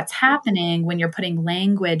 because what's happening when you're putting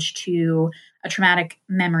language to a traumatic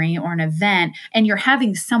memory or an event, and you're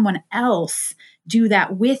having someone else do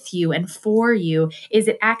that with you and for you, is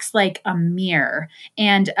it acts like a mirror.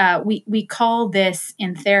 And we call this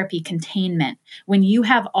in therapy containment. When you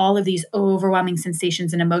have all of these overwhelming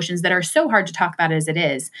sensations and emotions that are so hard to talk about as it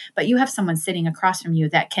is, but you have someone sitting across from you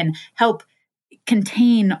that can help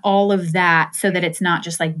contain all of that so that it's not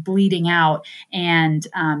just like bleeding out and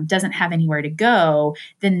doesn't have anywhere to go,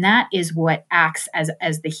 then that is what acts as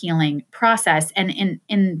the healing process. And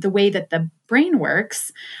in the way that the brain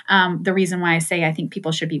works, the reason why I say I think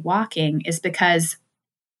people should be walking is because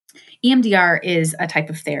EMDR is a type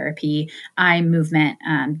of therapy, eye movement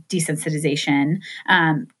desensitization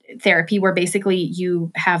therapy, where basically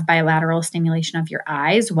you have bilateral stimulation of your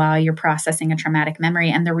eyes while you're processing a traumatic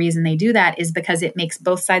memory. And the reason they do that is because it makes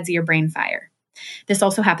both sides of your brain fire. This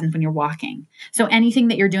also happens when you're walking. So anything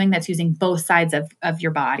that you're doing that's using both sides of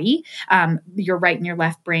your body, your right and your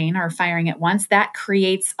left brain are firing at once, that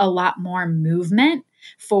creates a lot more movement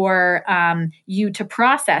for you to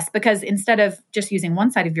process, because instead of just using one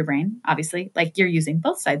side of your brain, obviously, like you're using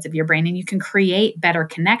both sides of your brain, and you can create better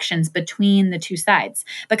connections between the two sides,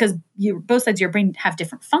 because both sides of your brain have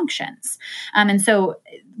different functions. And so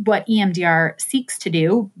what EMDR seeks to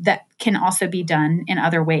do, that can also be done in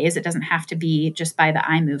other ways, it doesn't have to be just by the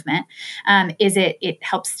eye movement, is it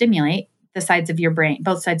helps stimulate the sides of your brain,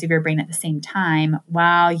 both sides of your brain at the same time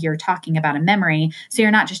while you're talking about a memory. So you're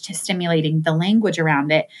not just stimulating the language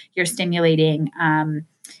around it, you're stimulating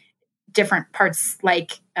different parts,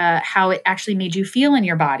 like how it actually made you feel in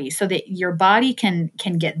your body, so that your body can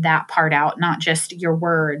get that part out, not just your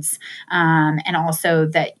words. And also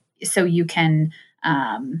that so you can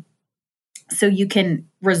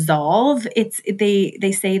resolve.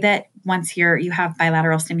 They say that once you have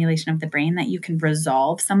bilateral stimulation of the brain, that you can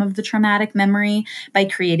resolve some of the traumatic memory by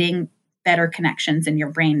creating better connections in your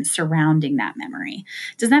brain surrounding that memory.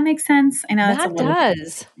 Does that make sense? I know that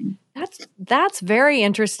does. That's very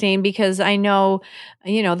interesting, because I know,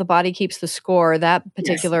 the body keeps the score, that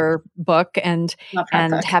particular book, and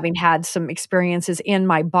having had some experiences in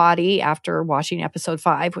my body after watching episode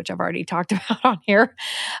 5, which I've already talked about on here,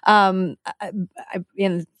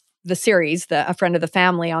 in the series, A Friend of the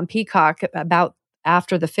Family on Peacock, about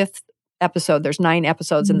after the 5th episode, there's 9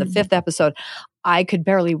 episodes. In the 5th episode, I could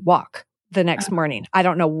barely walk the next morning. I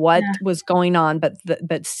don't know what was going on,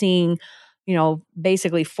 but seeing,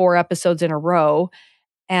 basically 4 episodes in a row,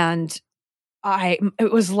 and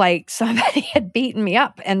it was like somebody had beaten me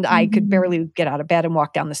up, and I could barely get out of bed and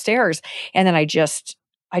walk down the stairs. And then I just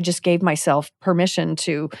gave myself permission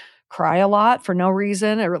to cry a lot for no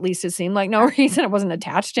reason, or at least it seemed like no reason. It wasn't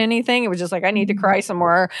attached to anything. It was just like, I need to cry some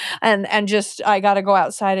more. And just, I got to go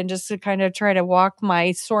outside and just kind of try to walk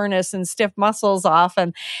my soreness and stiff muscles off.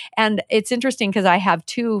 And it's interesting, because I have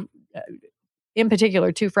in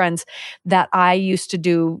particular, 2 friends that I used to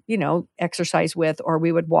do, exercise with, or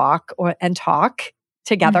we would walk and talk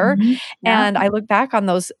together. And I look back on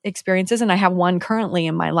those experiences, and I have one currently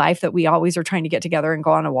in my life that we always are trying to get together and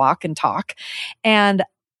go on a walk and talk. And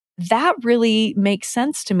that really makes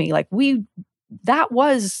sense to me. Like that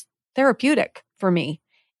was therapeutic for me.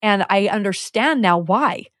 And I understand now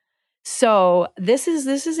why. So this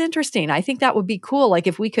is interesting. I think that would be cool. Like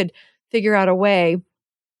if we could figure out a way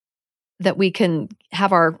that we can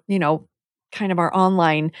have our, kind of our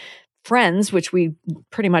online friends, which we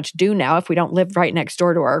pretty much do now if we don't live right next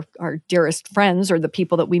door to our dearest friends or the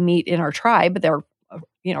people that we meet in our tribe, but they're,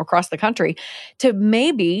 across the country, to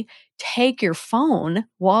maybe take your phone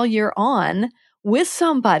while you're on with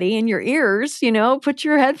somebody in your ears, put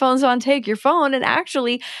your headphones on, take your phone, and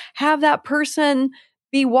actually have that person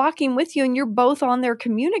be walking with you, and you're both on there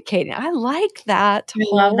communicating. I like that. I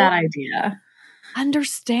love that idea.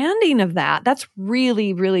 understanding of that. That's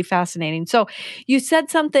really, really fascinating. So you said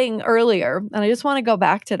something earlier, and I just want to go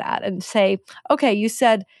back to that and say, okay, you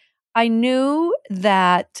said, I knew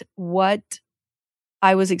that what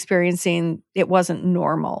I was experiencing, it wasn't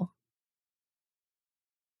normal.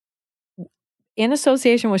 In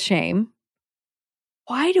association with shame,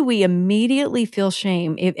 why do we immediately feel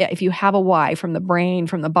shame if you have a why from the brain,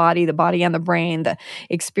 from the body and the brain, the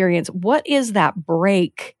experience? What is that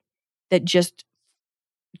break that just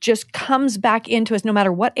comes back into us no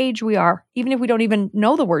matter what age we are, even if we don't even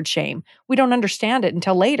know the word shame? We don't understand it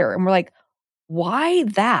until later. And we're like, why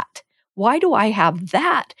that? Why do I have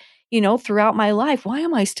that, throughout my life? Why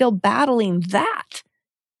am I still battling that?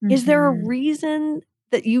 Is there a reason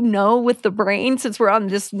that with the brain, since we're on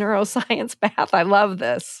this neuroscience path? I love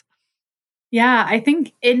this. Yeah, I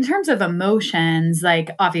think in terms of emotions, like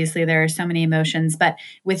obviously there are so many emotions, but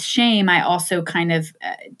with shame, I also kind of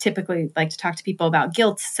typically like to talk to people about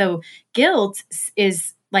guilt. So guilt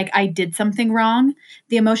is like I did something wrong.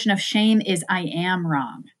 The emotion of shame is I am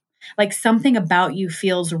wrong. Like something about you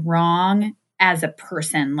feels wrong as a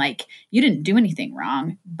person. Like you didn't do anything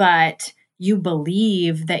wrong, but you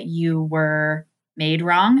believe that you were made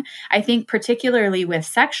wrong. I think particularly with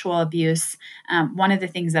sexual abuse, one of the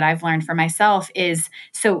things that I've learned for myself is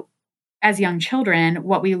so as young children,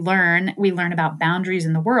 what we learn about boundaries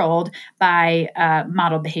in the world by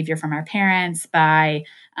modeled behavior from our parents, by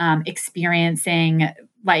experiencing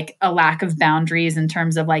like a lack of boundaries in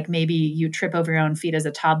terms of like maybe you trip over your own feet as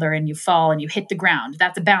a toddler and you fall and you hit the ground.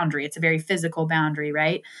 That's a boundary. It's a very physical boundary,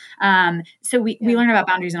 right? So we learn about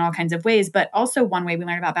boundaries in all kinds of ways, but also one way we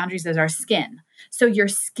learn about boundaries is our skin. So your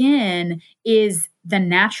skin is the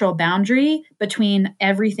natural boundary between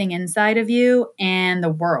everything inside of you and the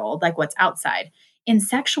world, like what's outside. In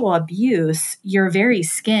sexual abuse, your very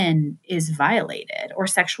skin is violated, or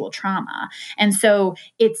sexual trauma. And so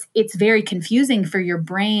it's very confusing for your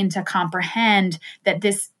brain to comprehend that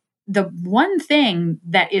the one thing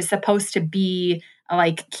that is supposed to be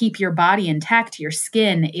like keep your body intact, your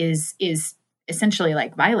skin is essentially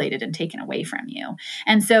like violated and taken away from you.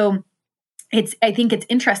 And so I think it's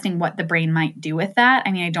interesting what the brain might do with that.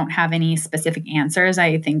 I mean, I don't have any specific answers.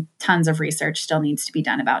 I think tons of research still needs to be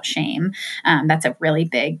done about shame. That's a really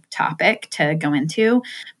big topic to go into.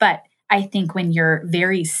 But I think when your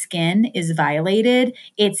very skin is violated,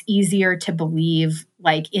 it's easier to believe,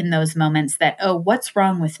 like in those moments, that, oh, what's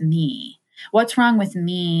wrong with me? What's wrong with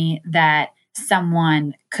me that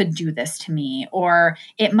someone could do this to me? Or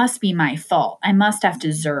it must be my fault. I must have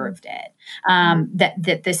deserved it.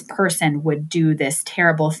 That this person would do this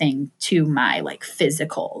terrible thing to my like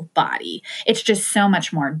physical body. It's just so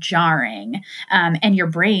much more jarring. And your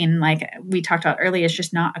brain, like we talked about earlier, is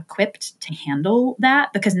just not equipped to handle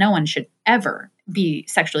that because no one should ever be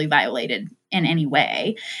sexually violated in any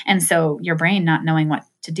way. And so your brain not knowing what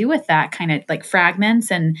to do with that kind of like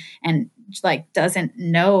fragments and like doesn't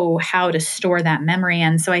know how to store that memory.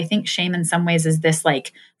 And so I think shame in some ways is this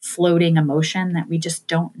like floating emotion that we just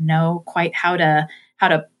don't know quite how to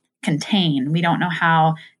contain. We don't know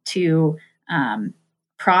how to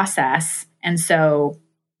process. And so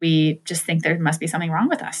we just think there must be something wrong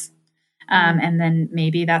with us. And then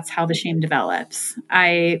maybe that's how the shame develops.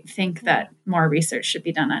 I think that more research should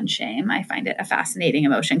be done on shame. I find it a fascinating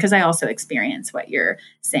emotion because I also experience what you're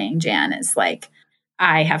saying, Jan, is like,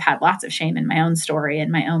 I have had lots of shame in my own story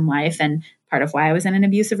and my own life. And part of why I was in an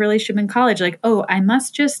abusive relationship in college, like, oh, I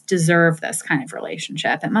must just deserve this kind of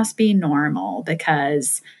relationship. It must be normal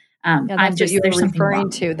because that's what you're referring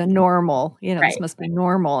to, the normal, right. This must be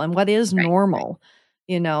normal. And what is normal,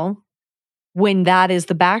 when that is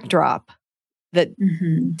the backdrop that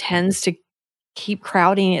tends to keep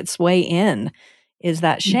crowding its way in, is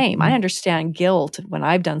that shame. I understand guilt when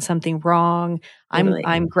I've done something wrong. Totally.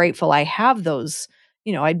 I'm grateful I have those.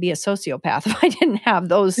 I'd be a sociopath if I didn't have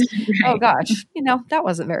those. Right. Oh gosh, that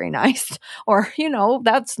wasn't very nice. Or,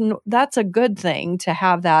 that's a good thing to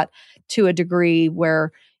have that to a degree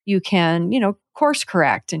where you can, course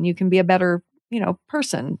correct and you can be a better,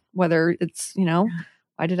 person, whether it's,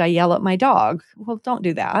 why did I yell at my dog? Well, don't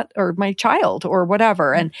do that, or my child, or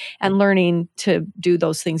whatever, and learning to do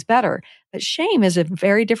those things better. But shame is a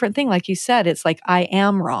very different thing. Like you said, it's like I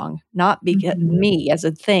am wrong, not me as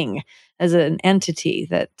a thing, as an entity.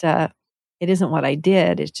 That it isn't what I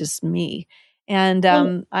did; it's just me. And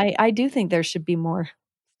I do think there should be more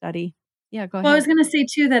study. Yeah, go ahead. Well, I was going to say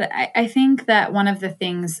too that I think that one of the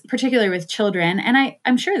things, particularly with children, and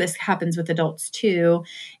I'm sure this happens with adults too,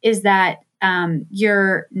 is that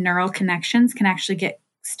your neural connections can actually get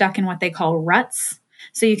stuck in what they call ruts.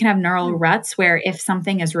 So you can have neural ruts where if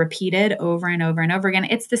something is repeated over and over and over again,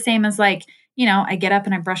 it's the same as like, I get up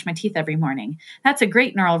and I brush my teeth every morning. That's a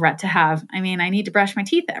great neural rut to have. I mean, I need to brush my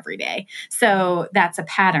teeth every day. So that's a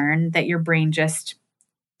pattern that your brain just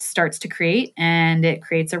starts to create, and it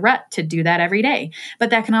creates a rut to do that every day. But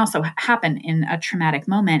that can also happen in a traumatic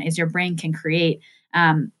moment, is your brain can create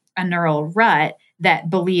a neural rut that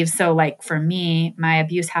believes, so like for me, my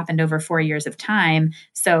abuse happened over 4 years of time.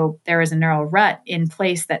 So there was a neural rut in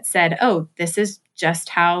place that said, oh, this is just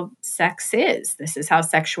how sex is. This is how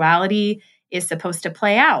sexuality is supposed to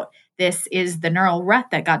play out. This is the neural rut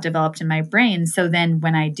that got developed in my brain. So then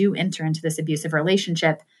when I do enter into this abusive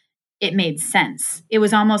relationship, it made sense. It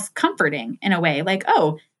was almost comforting in a way, like,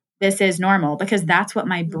 oh, this is normal, because that's what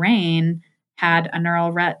my brain had a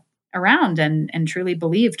neural rut around and truly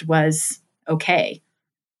believed was okay.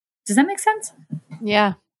 Does that make sense?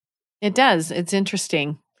 Yeah, it does. It's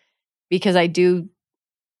interesting because I do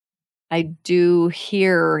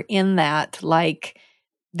hear in that, like,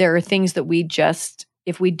 there are things that we just,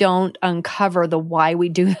 if we don't uncover the why we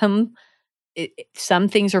do them, some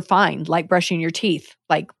things are fine, like brushing your teeth.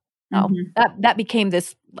 Like, that became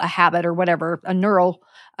a habit or whatever, a neural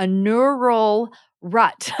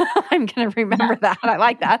rut. I'm going to remember that. I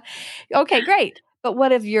like that. Okay, great. But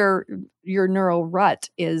what if your neural rut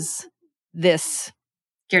is this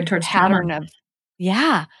geared towards pattern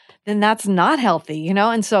trauma? Then that's not healthy,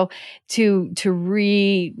 And so and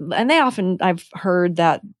they often, I've heard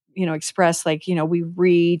that, express like, we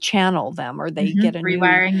re-channel them, or they get a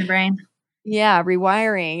rewiring the brain. Yeah,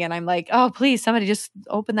 rewiring. And I'm like, oh, please, somebody just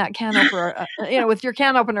open that can opener, with your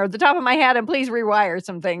can opener at the top of my head, and please rewire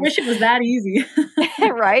some things. Wish it was that easy.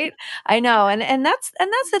 Right? I know. And that's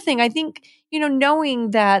the thing. I think,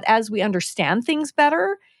 knowing that as we understand things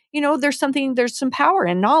better, there's some power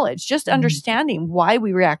in knowledge, just understanding why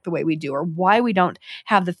we react the way we do, or why we don't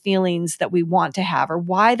have the feelings that we want to have, or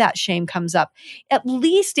why that shame comes up. At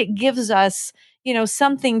least it gives us,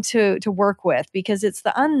 something to work with, because it's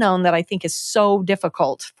the unknown that I think is so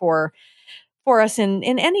difficult for us in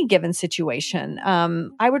any given situation.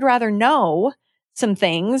 I would rather know some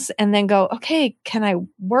things and then go, okay, can I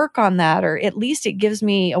work on that? Or at least it gives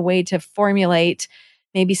me a way to formulate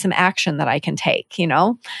maybe some action that I can take,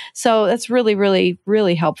 So that's really, really,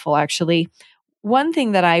 really helpful, actually. One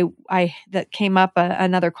thing that that came up,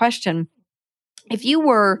 another question. If you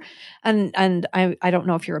were, and I don't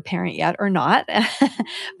know if you're a parent yet or not,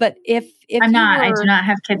 but if I'm not, I do not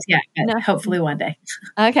have kids yet, but hopefully one day.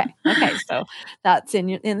 Okay. So that's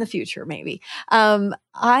in the future, maybe.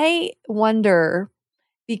 I wonder,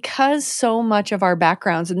 because so much of our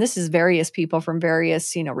backgrounds, and this is various people from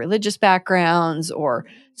various, religious backgrounds or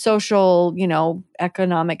social,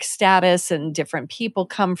 economic status, and different people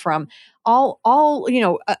come from all,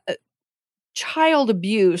 child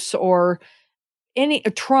abuse or any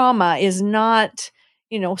trauma is not,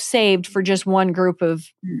 saved for just one group of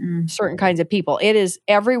certain kinds of people. It is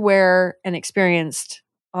everywhere and experienced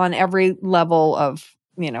on every level of,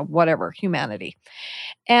 whatever, humanity.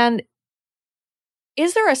 And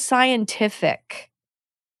is there a scientific,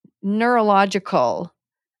 neurological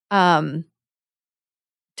time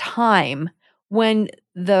when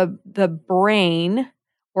the brain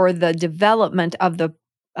or the development of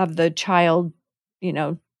the child,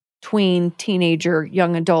 tween, teenager,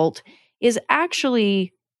 young adult, is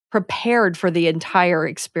actually prepared for the entire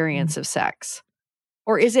experience of sex?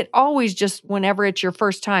 Or is it always just whenever it's your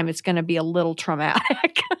first time, it's going to be a little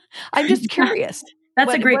traumatic? I'm just curious.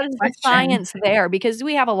 That's a great what is question. The science there? Because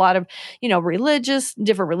we have a lot of,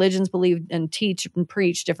 different religions believe and teach and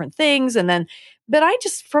preach different things. But I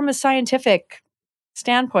just, from a scientific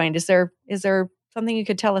standpoint, is there something you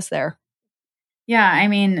could tell us there? Yeah, I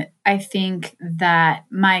mean, I think that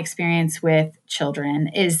my experience with children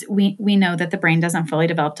is we know that the brain doesn't fully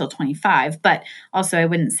develop till 25, but also I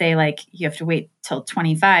wouldn't say like you have to wait till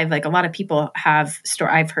 25. Like a lot of people have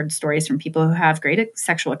I've heard stories from people who have great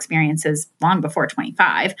sexual experiences long before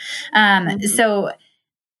 25. So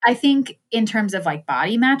I think in terms of like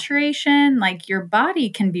body maturation, like your body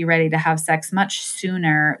can be ready to have sex much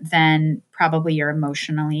sooner than probably you're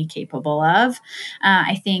emotionally capable of.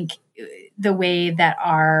 I think the way that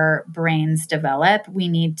our brains develop, we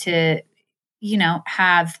need to,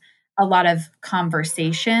 have a lot of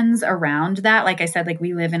conversations around that. Like I said, like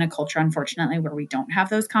we live in a culture, unfortunately, where we don't have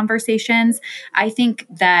those conversations. I think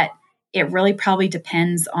that it really probably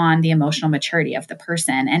depends on the emotional maturity of the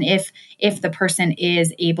person. And if the person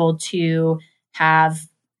is able to have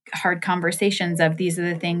hard conversations of these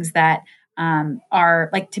are the things that are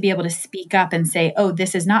like to be able to speak up and say, oh,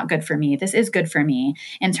 this is not good for me. This is good for me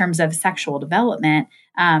in terms of sexual development.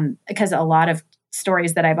 Because a lot of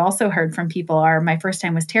stories that I've also heard from people are my first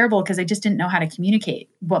time was terrible because I just didn't know how to communicate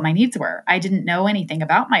what my needs were. I didn't know anything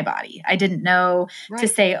about my body. I didn't know to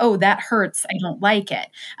say, oh, that hurts. I don't like it.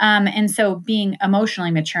 And so being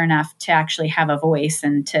emotionally mature enough to actually have a voice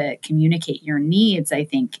and to communicate your needs, I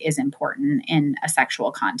think is important in a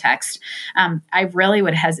sexual context. I really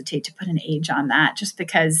would hesitate to put an age on that just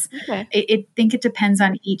because I think it depends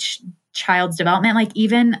on each child's development. Like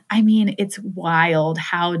even, I mean, it's wild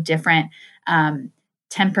how different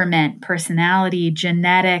temperament, personality,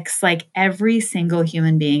 genetics, like every single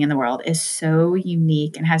human being in the world is so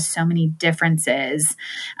unique and has so many differences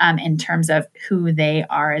in terms of who they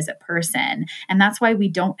are as a person. And that's why we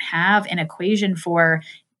don't have an equation for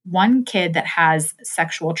one kid that has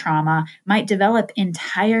sexual trauma might develop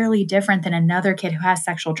entirely different than another kid who has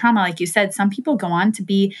sexual trauma. Like you said, some people go on to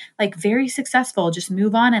be like very successful, just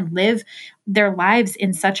move on and live their lives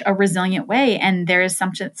in such a resilient way. And there is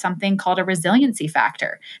something called a resiliency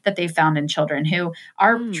factor that they found in children who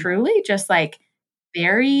are truly just like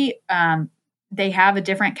very, they have a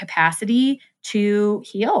different capacity to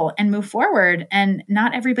heal and move forward. And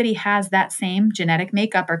not everybody has that same genetic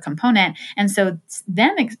makeup or component. And so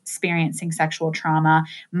them experiencing sexual trauma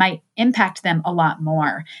might impact them a lot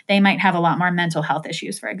more. They might have a lot more mental health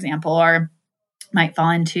issues, for example, or might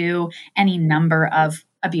fall into any number of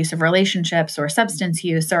abusive relationships or substance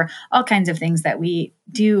use or all kinds of things that we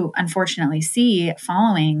do unfortunately see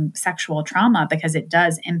following sexual trauma because it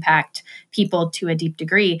does impact people to a deep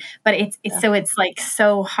degree. But it's like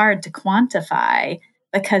so hard to quantify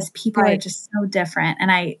because people are just so different.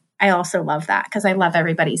 And I also love that because I love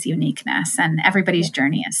everybody's uniqueness and everybody's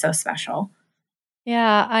journey is so special.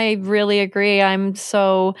 Yeah, I really agree. I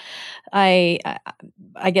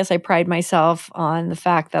guess I pride myself on the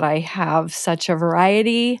fact that I have such a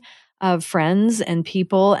variety of friends and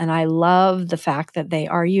people, and I love the fact that they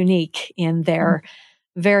are unique in their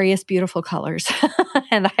various beautiful colors.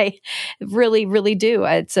 And I really, really do.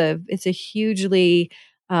 It's a hugely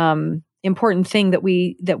important thing that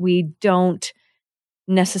we don't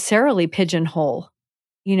necessarily pigeonhole,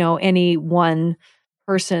 any one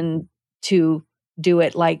person to do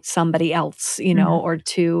it like somebody else, or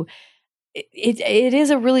to it is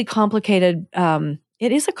a really complicated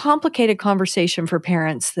it is a complicated conversation for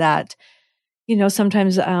parents that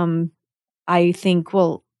sometimes I think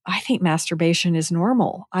masturbation is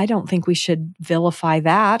normal. I don't think we should vilify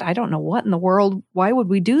that. I don't know what in the world, why would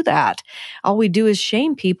we do that? All we do is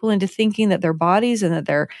shame people into thinking that their bodies and that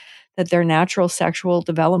their natural sexual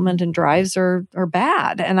development and drives are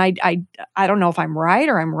bad. And I don't know if I'm right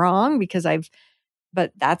or I'm wrong because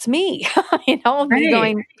but that's me, me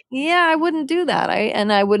going, yeah, I wouldn't do that.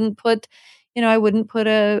 I wouldn't put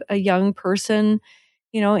a young person,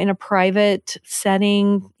 in a private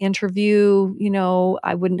setting interview,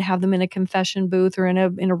 I wouldn't have them in a confession booth or in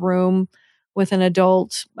a room with an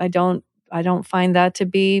adult. I don't find that to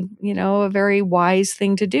be, a very wise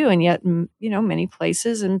thing to do. And yet, many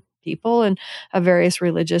places and people and of various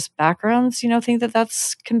religious backgrounds, think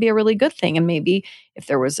that can be a really good thing. And maybe if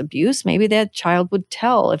there was abuse, maybe that child would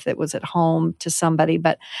tell if it was at home to somebody.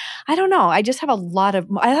 But I don't know. I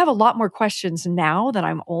have a lot more questions now that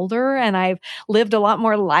I'm older and I've lived a lot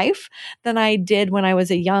more life than I did when I was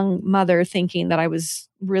a young mother, thinking that I was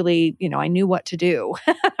really, I knew what to do.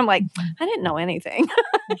 I'm like, I didn't know anything.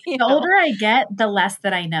 The older I get, the less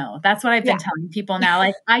that I know. That's what I've been telling people now.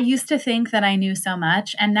 Like I used to think that I knew so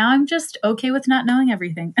much and now I'm just okay with not knowing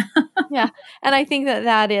everything. Yeah. And I think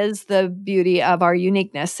that is the beauty of our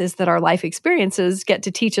uniqueness, is that our life experiences get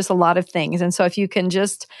to teach us a lot of things. And so if you can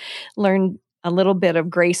just learn a little bit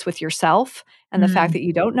of grace with yourself and the fact that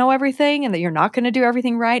you don't know everything and that you're not going to do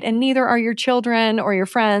everything right, and neither are your children or your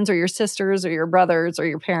friends or your sisters or your brothers or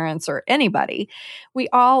your parents or anybody. We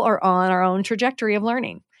all are on our own trajectory of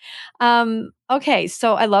learning. Okay,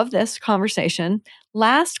 so I love this conversation.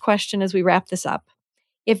 Last question as we wrap this up.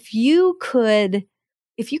 If you could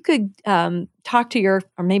talk to or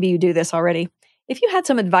maybe you do this already, if you had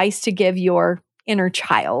some advice to give your inner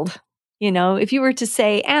child, if you were to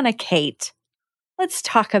say, AnnaKate, let's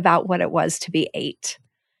talk about what it was to be 8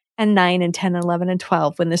 and 9 and 10 and 11 and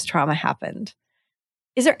 12 when this trauma happened.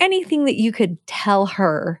 Is there anything that you could tell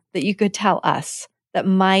her, that you could tell us, that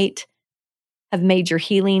might have made your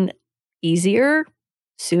healing easier,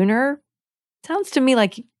 sooner? Sounds to me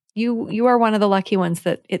like you are one of the lucky ones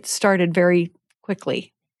that it started very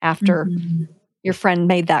quickly after your friend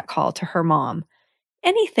made that call to her mom.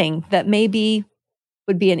 Anything that maybe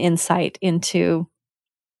would be an insight into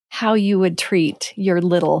how you would treat your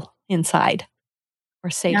little inside or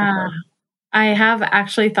say to her? I have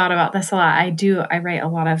actually thought about this a lot. I write a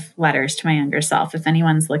lot of letters to my younger self. If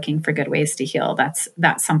anyone's looking for good ways to heal, that's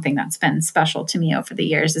something that's been special to me over the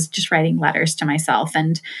years, is just writing letters to myself.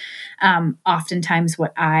 And oftentimes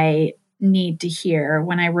what I need to hear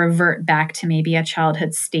when I revert back to maybe a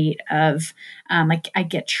childhood state of like I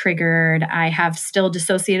get triggered, I have still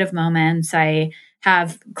dissociative moments, I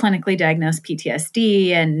have clinically diagnosed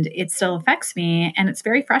PTSD, and it still affects me. And it's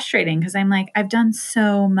very frustrating because I'm like, I've done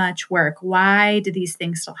so much work. Why do these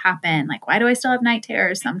things still happen? Like, why do I still have night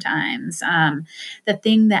terrors sometimes? The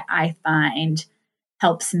thing that I find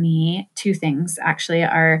helps me, two things actually,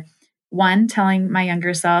 are one, telling my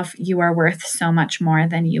younger self, you are worth so much more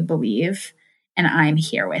than you believe, and I'm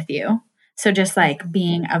here with you. So just like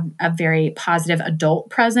being a very positive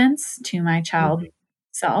adult presence to my child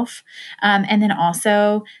self. And then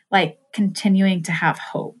also like continuing to have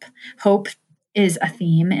hope. Hope is a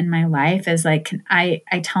theme in my life, is like, I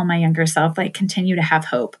tell my younger self, like, continue to have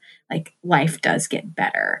hope. Like, life does get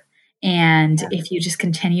better. And if you just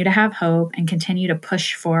continue to have hope and continue to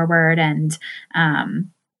push forward, and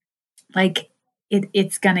like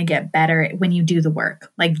it's going to get better when you do the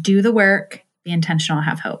work. Like, do the work, be intentional,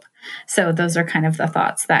 have hope. So those are kind of the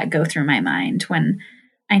thoughts that go through my mind when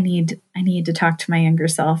I need to talk to my younger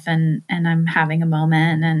self, and I'm having a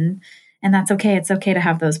moment, and that's okay. It's okay to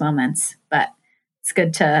have those moments, but it's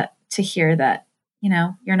good to hear that,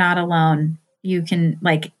 you're not alone. You can,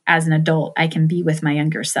 like, as an adult, I can be with my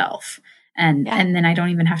younger self, and then I don't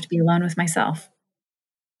even have to be alone with myself.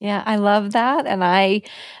 Yeah, I love that. And I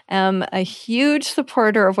am a huge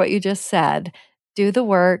supporter of what you just said. Do the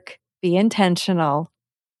work, be intentional.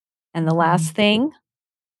 And the last thing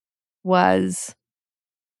was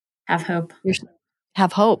have hope.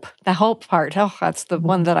 Have hope. The hope part. Oh, that's the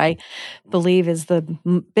one that I believe is the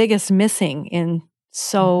biggest missing in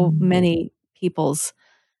so many people's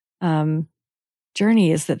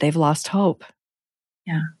journey, is that they've lost hope.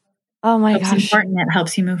 Yeah. Oh my Hope's gosh. important. It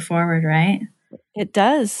helps you move forward, right? It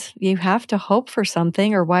does. You have to hope for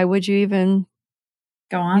something, or why would you even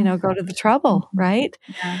go on? Go to the trouble, right?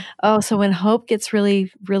 Yeah. Oh, so when hope gets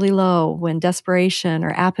really, really low, when desperation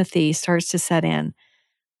or apathy starts to set in,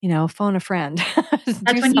 phone a friend.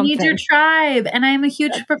 That's when you need your tribe. And I am a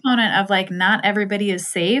huge proponent of, like, not everybody is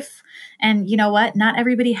safe. And you know what? Not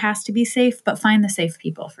everybody has to be safe, but find the safe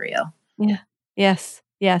people for you. Yeah. Yes.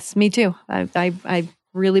 Yes. Me too. I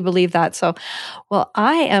really believe that. So, well,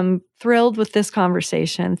 I am thrilled with this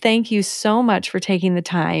conversation. Thank you so much for taking the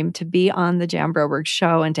time to be on the Jan Broberg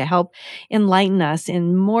Show and to help enlighten us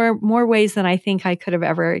in more ways than I think I could have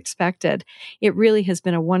ever expected. It really has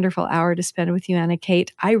been a wonderful hour to spend with you, AnnaKate.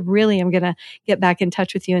 I really am going to get back in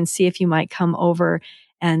touch with you and see if you might come over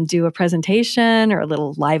and do a presentation or a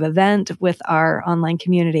little live event with our online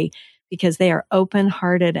community, because they are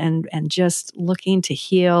open-hearted and just looking to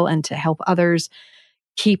heal and to help others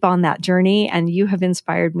keep on that journey. And you have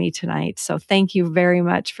inspired me tonight. So thank you very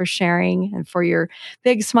much for sharing, and for your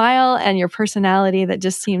big smile and your personality that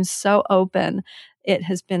just seems so open. It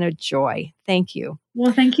has been a joy. Thank you.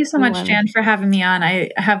 Well, thank you so much, Jan, for having me on. I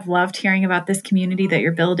have loved hearing about this community that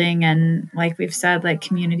you're building. And like we've said, like,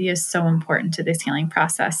 community is so important to this healing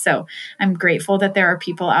process. So I'm grateful that there are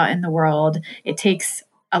people out in the world. It takes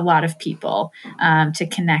a lot of people to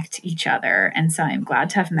connect each other. And so I'm glad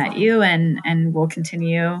to have met you, and we'll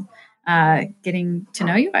continue getting to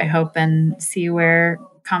know you, I hope, and see where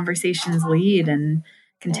conversations lead, and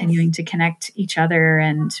continuing to connect each other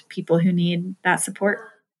and people who need that support.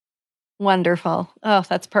 Wonderful. Oh,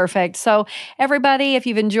 that's perfect. So everybody, if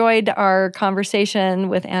you've enjoyed our conversation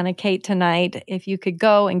with AnnaKate tonight, if you could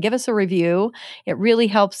go and give us a review, it really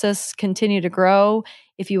helps us continue to grow.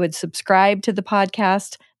 If you would subscribe to the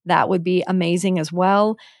podcast, that would be amazing as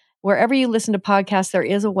well. Wherever you listen to podcasts, there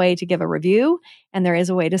is a way to give a review, and there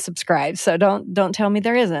is a way to subscribe. So don't tell me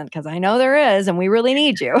there isn't, because I know there is, and we really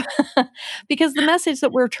need you. Because the message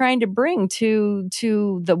that we're trying to bring to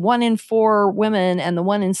the 1 in 4 women and the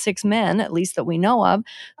 1 in 6 men, at least that we know of,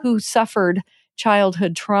 who suffered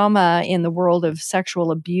childhood trauma in the world of sexual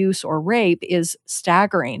abuse or rape, is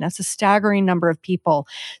staggering. That's a staggering number of people.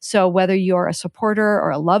 So whether you're a supporter or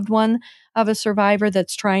a loved one of a survivor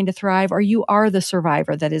that's trying to thrive, or you are the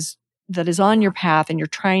survivor that is on your path and you're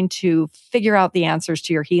trying to figure out the answers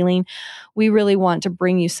to your healing, we really want to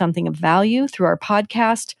bring you something of value through our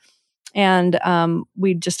podcast. And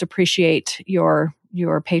we just appreciate your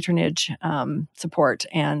patronage, support,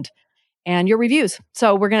 and your reviews.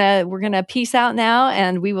 So we're gonna peace out now,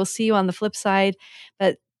 and we will see you on the flip side.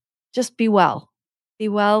 But just be well, be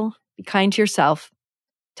kind to yourself.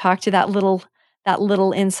 Talk to that little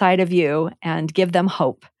inside of you, and give them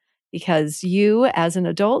hope, because you, as an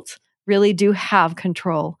adult, really do have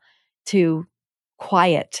control to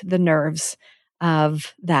quiet the nerves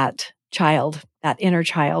of that child, that inner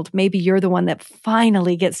child. Maybe you're the one that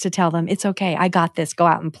finally gets to tell them, it's okay, I got this, go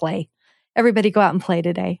out and play. Everybody go out and play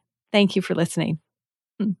today. Thank you for listening.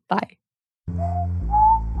 Bye.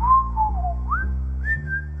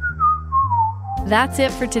 That's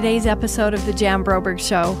it for today's episode of The Jan Broberg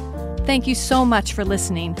Show. Thank you so much for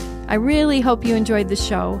listening. I really hope you enjoyed the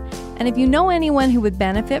show. And if you know anyone who would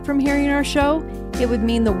benefit from hearing our show, it would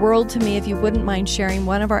mean the world to me if you wouldn't mind sharing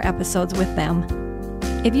one of our episodes with them.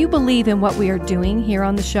 If you believe in what we are doing here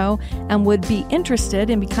on the show and would be interested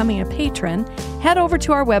in becoming a patron, head over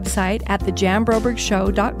to our website at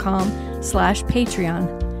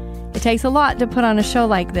thejanbrobergshow.com/Patreon. It takes a lot to put on a show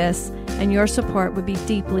like this, and your support would be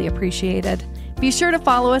deeply appreciated. Be sure to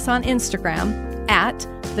follow us on Instagram at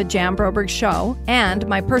The Jan Broberg Show and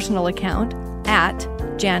my personal account at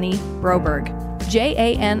Janny Broberg,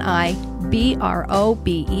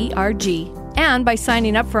 JANIBROBERG, and by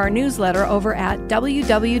signing up for our newsletter over at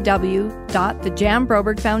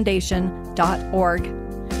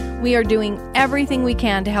www.thejanbrobergfoundation.org. We are doing everything we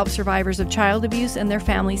can to help survivors of child abuse and their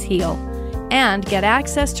families heal and get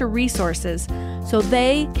access to resources so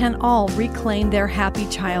they can all reclaim their happy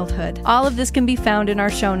childhood. All of this can be found in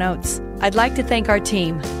our show notes. I'd like to thank our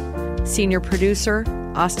team. Senior producer,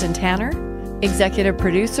 Austin Tanner. Executive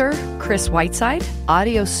producer, Chris Whiteside.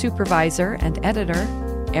 Audio supervisor and editor,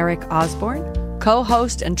 Eric Osborne.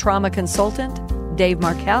 Co-host and trauma consultant, Dave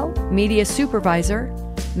Markell. Media supervisor,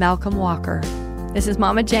 Malcolm Walker. This is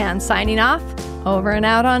Mama Jan signing off. Over and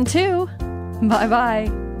out on 2.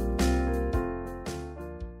 Bye-bye.